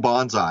Buckaroo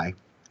Banzai.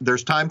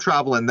 There's time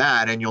travel in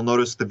that, and you'll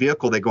notice the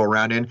vehicle they go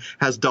around in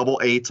has double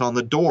eights on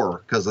the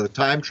door because of the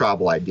time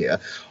travel idea.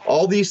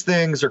 All these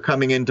things are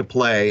coming into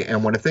play,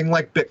 and when a thing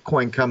like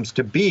Bitcoin comes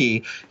to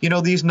be,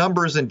 these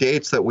numbers and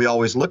dates that we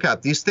always look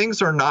at, these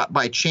things are not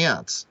by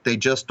chance. They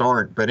just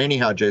aren't. But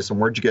anyhow, Jason,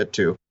 where'd you get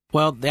to?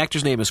 Well, the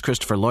actor's name is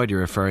Christopher Lloyd you're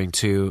referring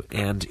to,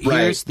 and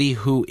here's the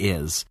who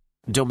is.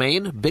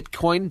 Domain,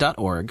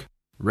 bitcoin.org.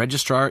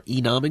 Registrar,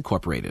 Enom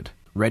Incorporated.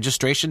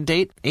 Registration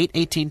date,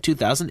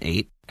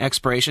 8/18/2008.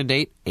 Expiration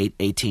date,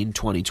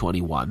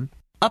 8/18/2021.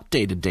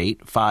 Updated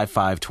date,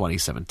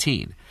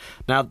 5/5/2017.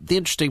 Now, the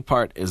interesting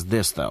part is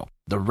this, though.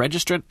 The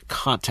registrant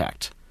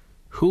contact,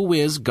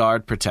 Whois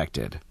Guard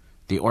Protected.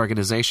 The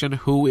organization,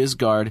 Whois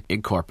Guard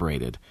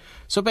Incorporated.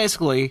 So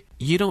basically,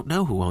 you don't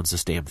know who owns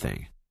this damn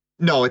thing.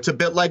 No, it's a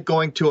bit like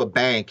going to a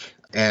bank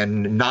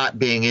and not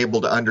being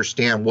able to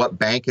understand what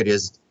bank it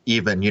is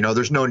even.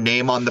 There's no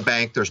name on the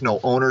bank. There's no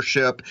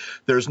ownership.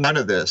 There's none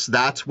of this.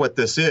 That's what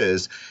this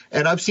is.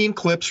 And I've seen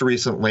clips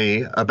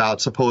recently about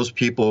supposed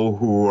people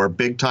who are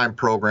big-time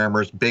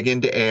programmers, big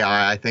into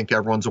AI. I think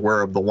everyone's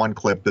aware of the one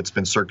clip that's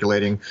been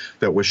circulating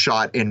that was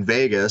shot in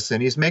Vegas,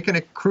 and he's making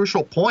a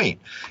crucial point.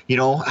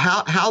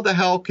 How the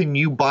hell can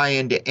you buy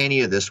into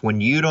any of this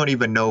when you don't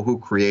even know who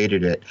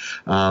created it?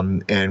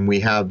 And we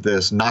have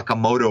this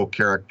Nakamoto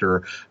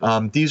character.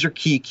 These are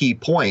key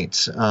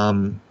points.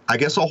 I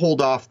guess I'll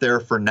hold off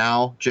there for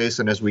now,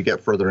 Jason, as we get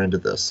further into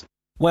this.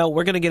 Well,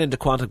 we're going to get into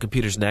quantum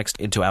computers next,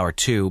 into hour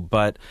 2,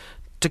 but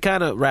to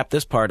kind of wrap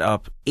this part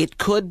up, it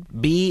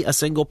could be a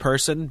single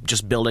person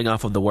just building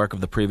off of the work of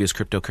the previous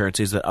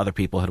cryptocurrencies that other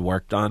people had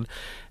worked on,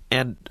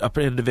 and an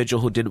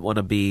individual who didn't want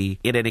to be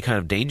in any kind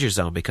of danger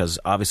zone because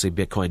obviously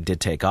Bitcoin did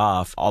take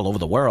off all over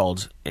the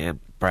world and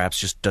perhaps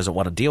just doesn't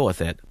want to deal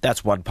with it.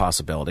 That's one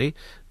possibility.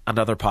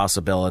 Another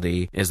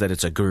possibility is that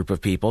it's a group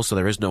of people, so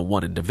there is no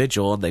one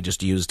individual, and they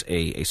just used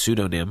a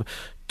pseudonym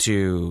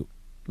to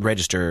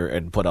register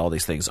and put all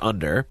these things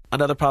under.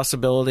 Another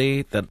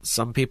possibility that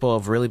some people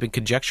have really been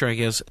conjecturing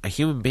is a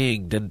human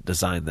being didn't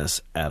design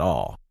this at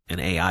all. An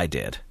AI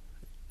did.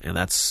 And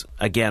that's,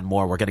 again,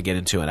 more we're going to get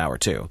into in hour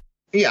 2.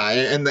 Yeah,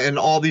 and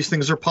all these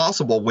things are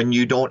possible when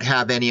you don't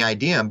have any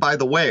idea. And by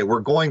the way, we're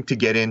going to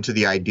get into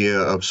the idea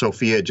of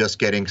Sophia just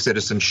getting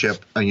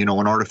citizenship, and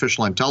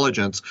artificial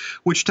intelligence,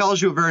 which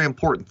tells you a very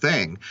important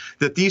thing,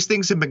 that these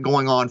things have been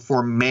going on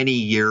for many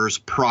years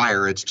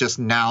prior. It's just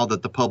now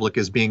that the public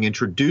is being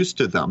introduced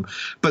to them.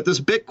 But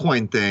this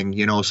Bitcoin thing,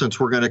 since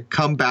we're going to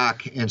come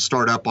back and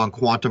start up on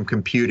quantum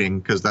computing,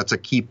 because that's a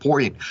key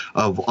point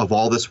of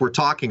all this we're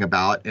talking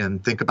about,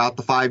 and think about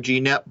the 5G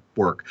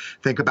network,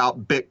 think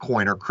about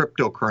Bitcoin or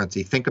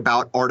cryptocurrency, think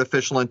about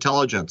artificial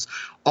intelligence.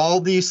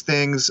 All these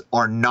things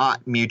are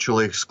not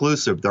mutually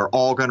exclusive. They're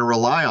all going to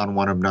rely on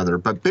one another.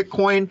 But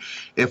Bitcoin,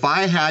 if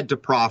I had to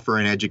proffer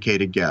an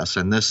educated guess,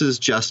 and this is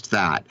just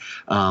that,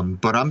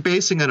 but I'm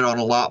basing it on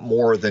a lot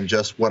more than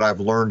just what I've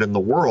learned in the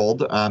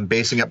world. I'm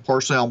basing it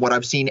partially on what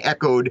I've seen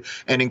echoed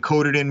and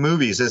encoded in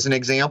movies. As an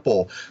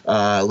example,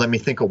 let me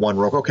think of one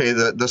real quick. Okay,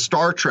 the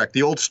Star Trek,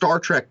 the old Star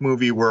Trek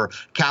movie where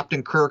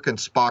Captain Kirk and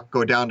Spock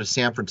go down to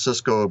San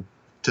Francisco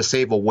to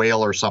save a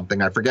whale or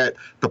something. I forget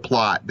the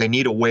plot. They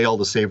need a whale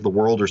to save the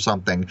world or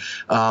something.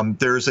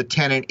 There's a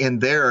tenet in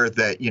there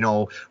that,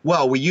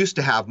 we used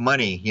to have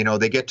money.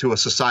 They get to a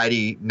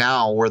society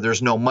now where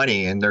there's no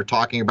money, and they're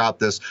talking about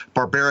this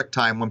barbaric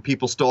time when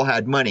people still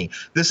had money.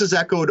 This is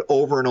echoed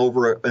over and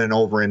over and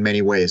over in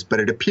many ways,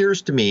 but it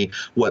appears to me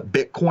what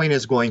Bitcoin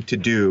is going to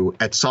do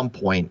at some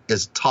point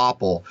is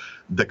topple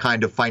the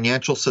kind of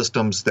financial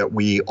systems that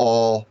we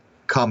all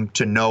come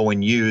to know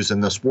and use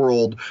in this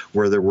world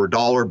where there were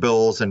dollar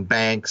bills and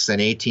banks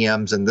and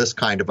ATMs and this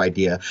kind of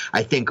idea.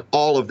 I think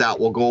all of that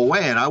will go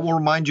away. And I will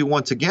remind you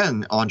once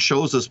again, on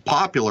shows as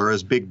popular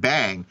as Big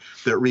Bang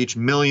that reach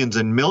millions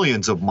and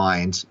millions of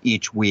minds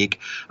each week,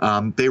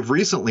 they've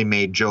recently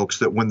made jokes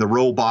that when the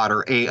robot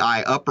or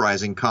AI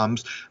uprising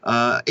comes,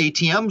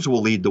 ATMs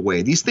will lead the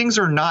way. These things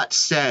are not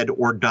said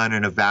or done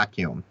in a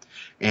vacuum.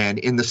 And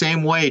in the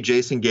same way,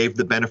 Jason gave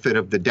the benefit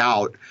of the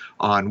doubt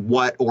on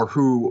what or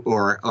who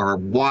or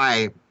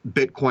why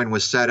Bitcoin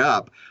was set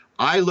up.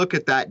 I look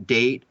at that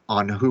date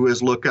on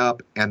Whois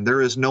Lookup, and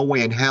there is no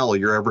way in hell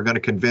you're ever going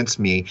to convince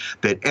me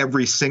that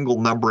every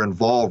single number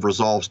involved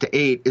resolves to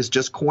 8 is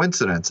just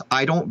coincidence.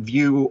 I don't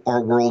view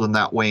our world in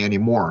that way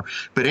anymore.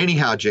 But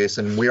anyhow,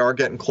 Jason, we are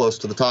getting close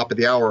to the top of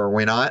the hour, are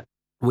we not?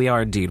 We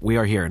are indeed. We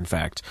are here, in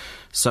fact.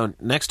 So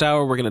next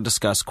hour, we're going to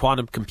discuss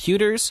quantum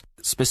computers,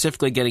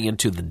 specifically getting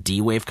into the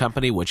D-Wave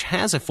company, which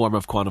has a form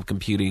of quantum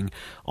computing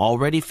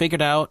already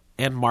figured out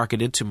and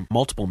marketed to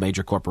multiple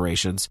major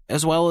corporations,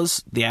 as well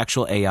as the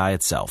actual AI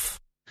itself.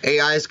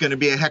 AI is going to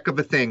be a heck of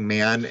a thing,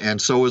 man,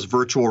 and so is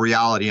virtual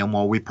reality. And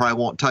while we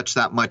probably won't touch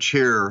that much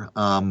here,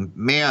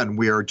 man,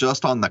 we are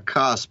just on the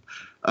cusp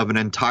of an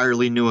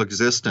entirely new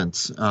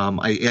existence.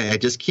 I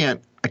just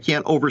can't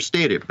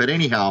overstate it. But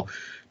anyhow,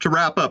 to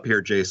wrap up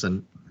here,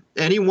 Jason,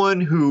 anyone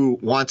who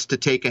wants to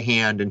take a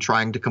hand in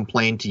trying to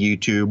complain to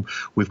YouTube,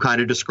 we've kind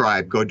of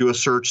described. Go do a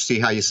search, see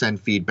how you send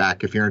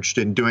feedback if you're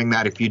interested in doing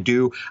that. If you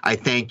do, I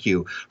thank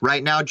you.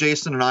 Right now,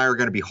 Jason and I are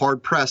going to be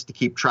hard-pressed to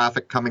keep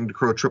traffic coming to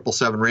Crow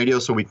 777 Radio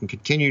so we can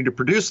continue to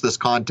produce this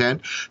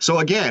content. So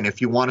again,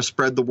 if you want to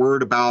spread the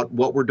word about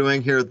what we're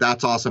doing here,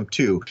 that's awesome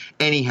too.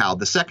 Anyhow,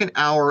 the second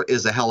hour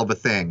is a hell of a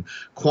thing.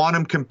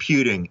 Quantum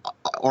computing,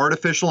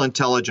 artificial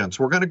intelligence.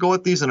 We're going to go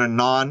at these in a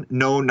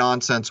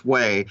no-nonsense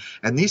way,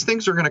 and these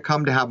things are going to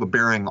come to have a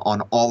bearing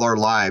on all our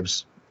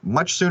lives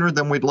much sooner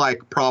than we'd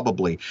like,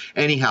 probably.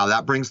 Anyhow,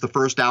 that brings the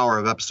first hour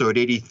of episode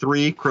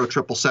 83, Crow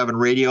 777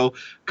 Radio,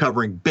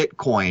 covering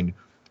Bitcoin,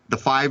 the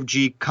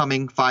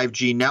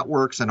 5G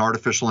networks, and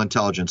artificial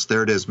intelligence.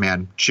 There it is,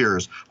 man.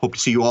 Cheers. Hope to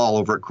see you all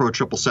over at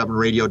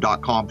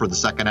crow777radio.com for the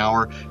second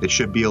hour. It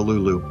should be a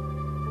Lulu.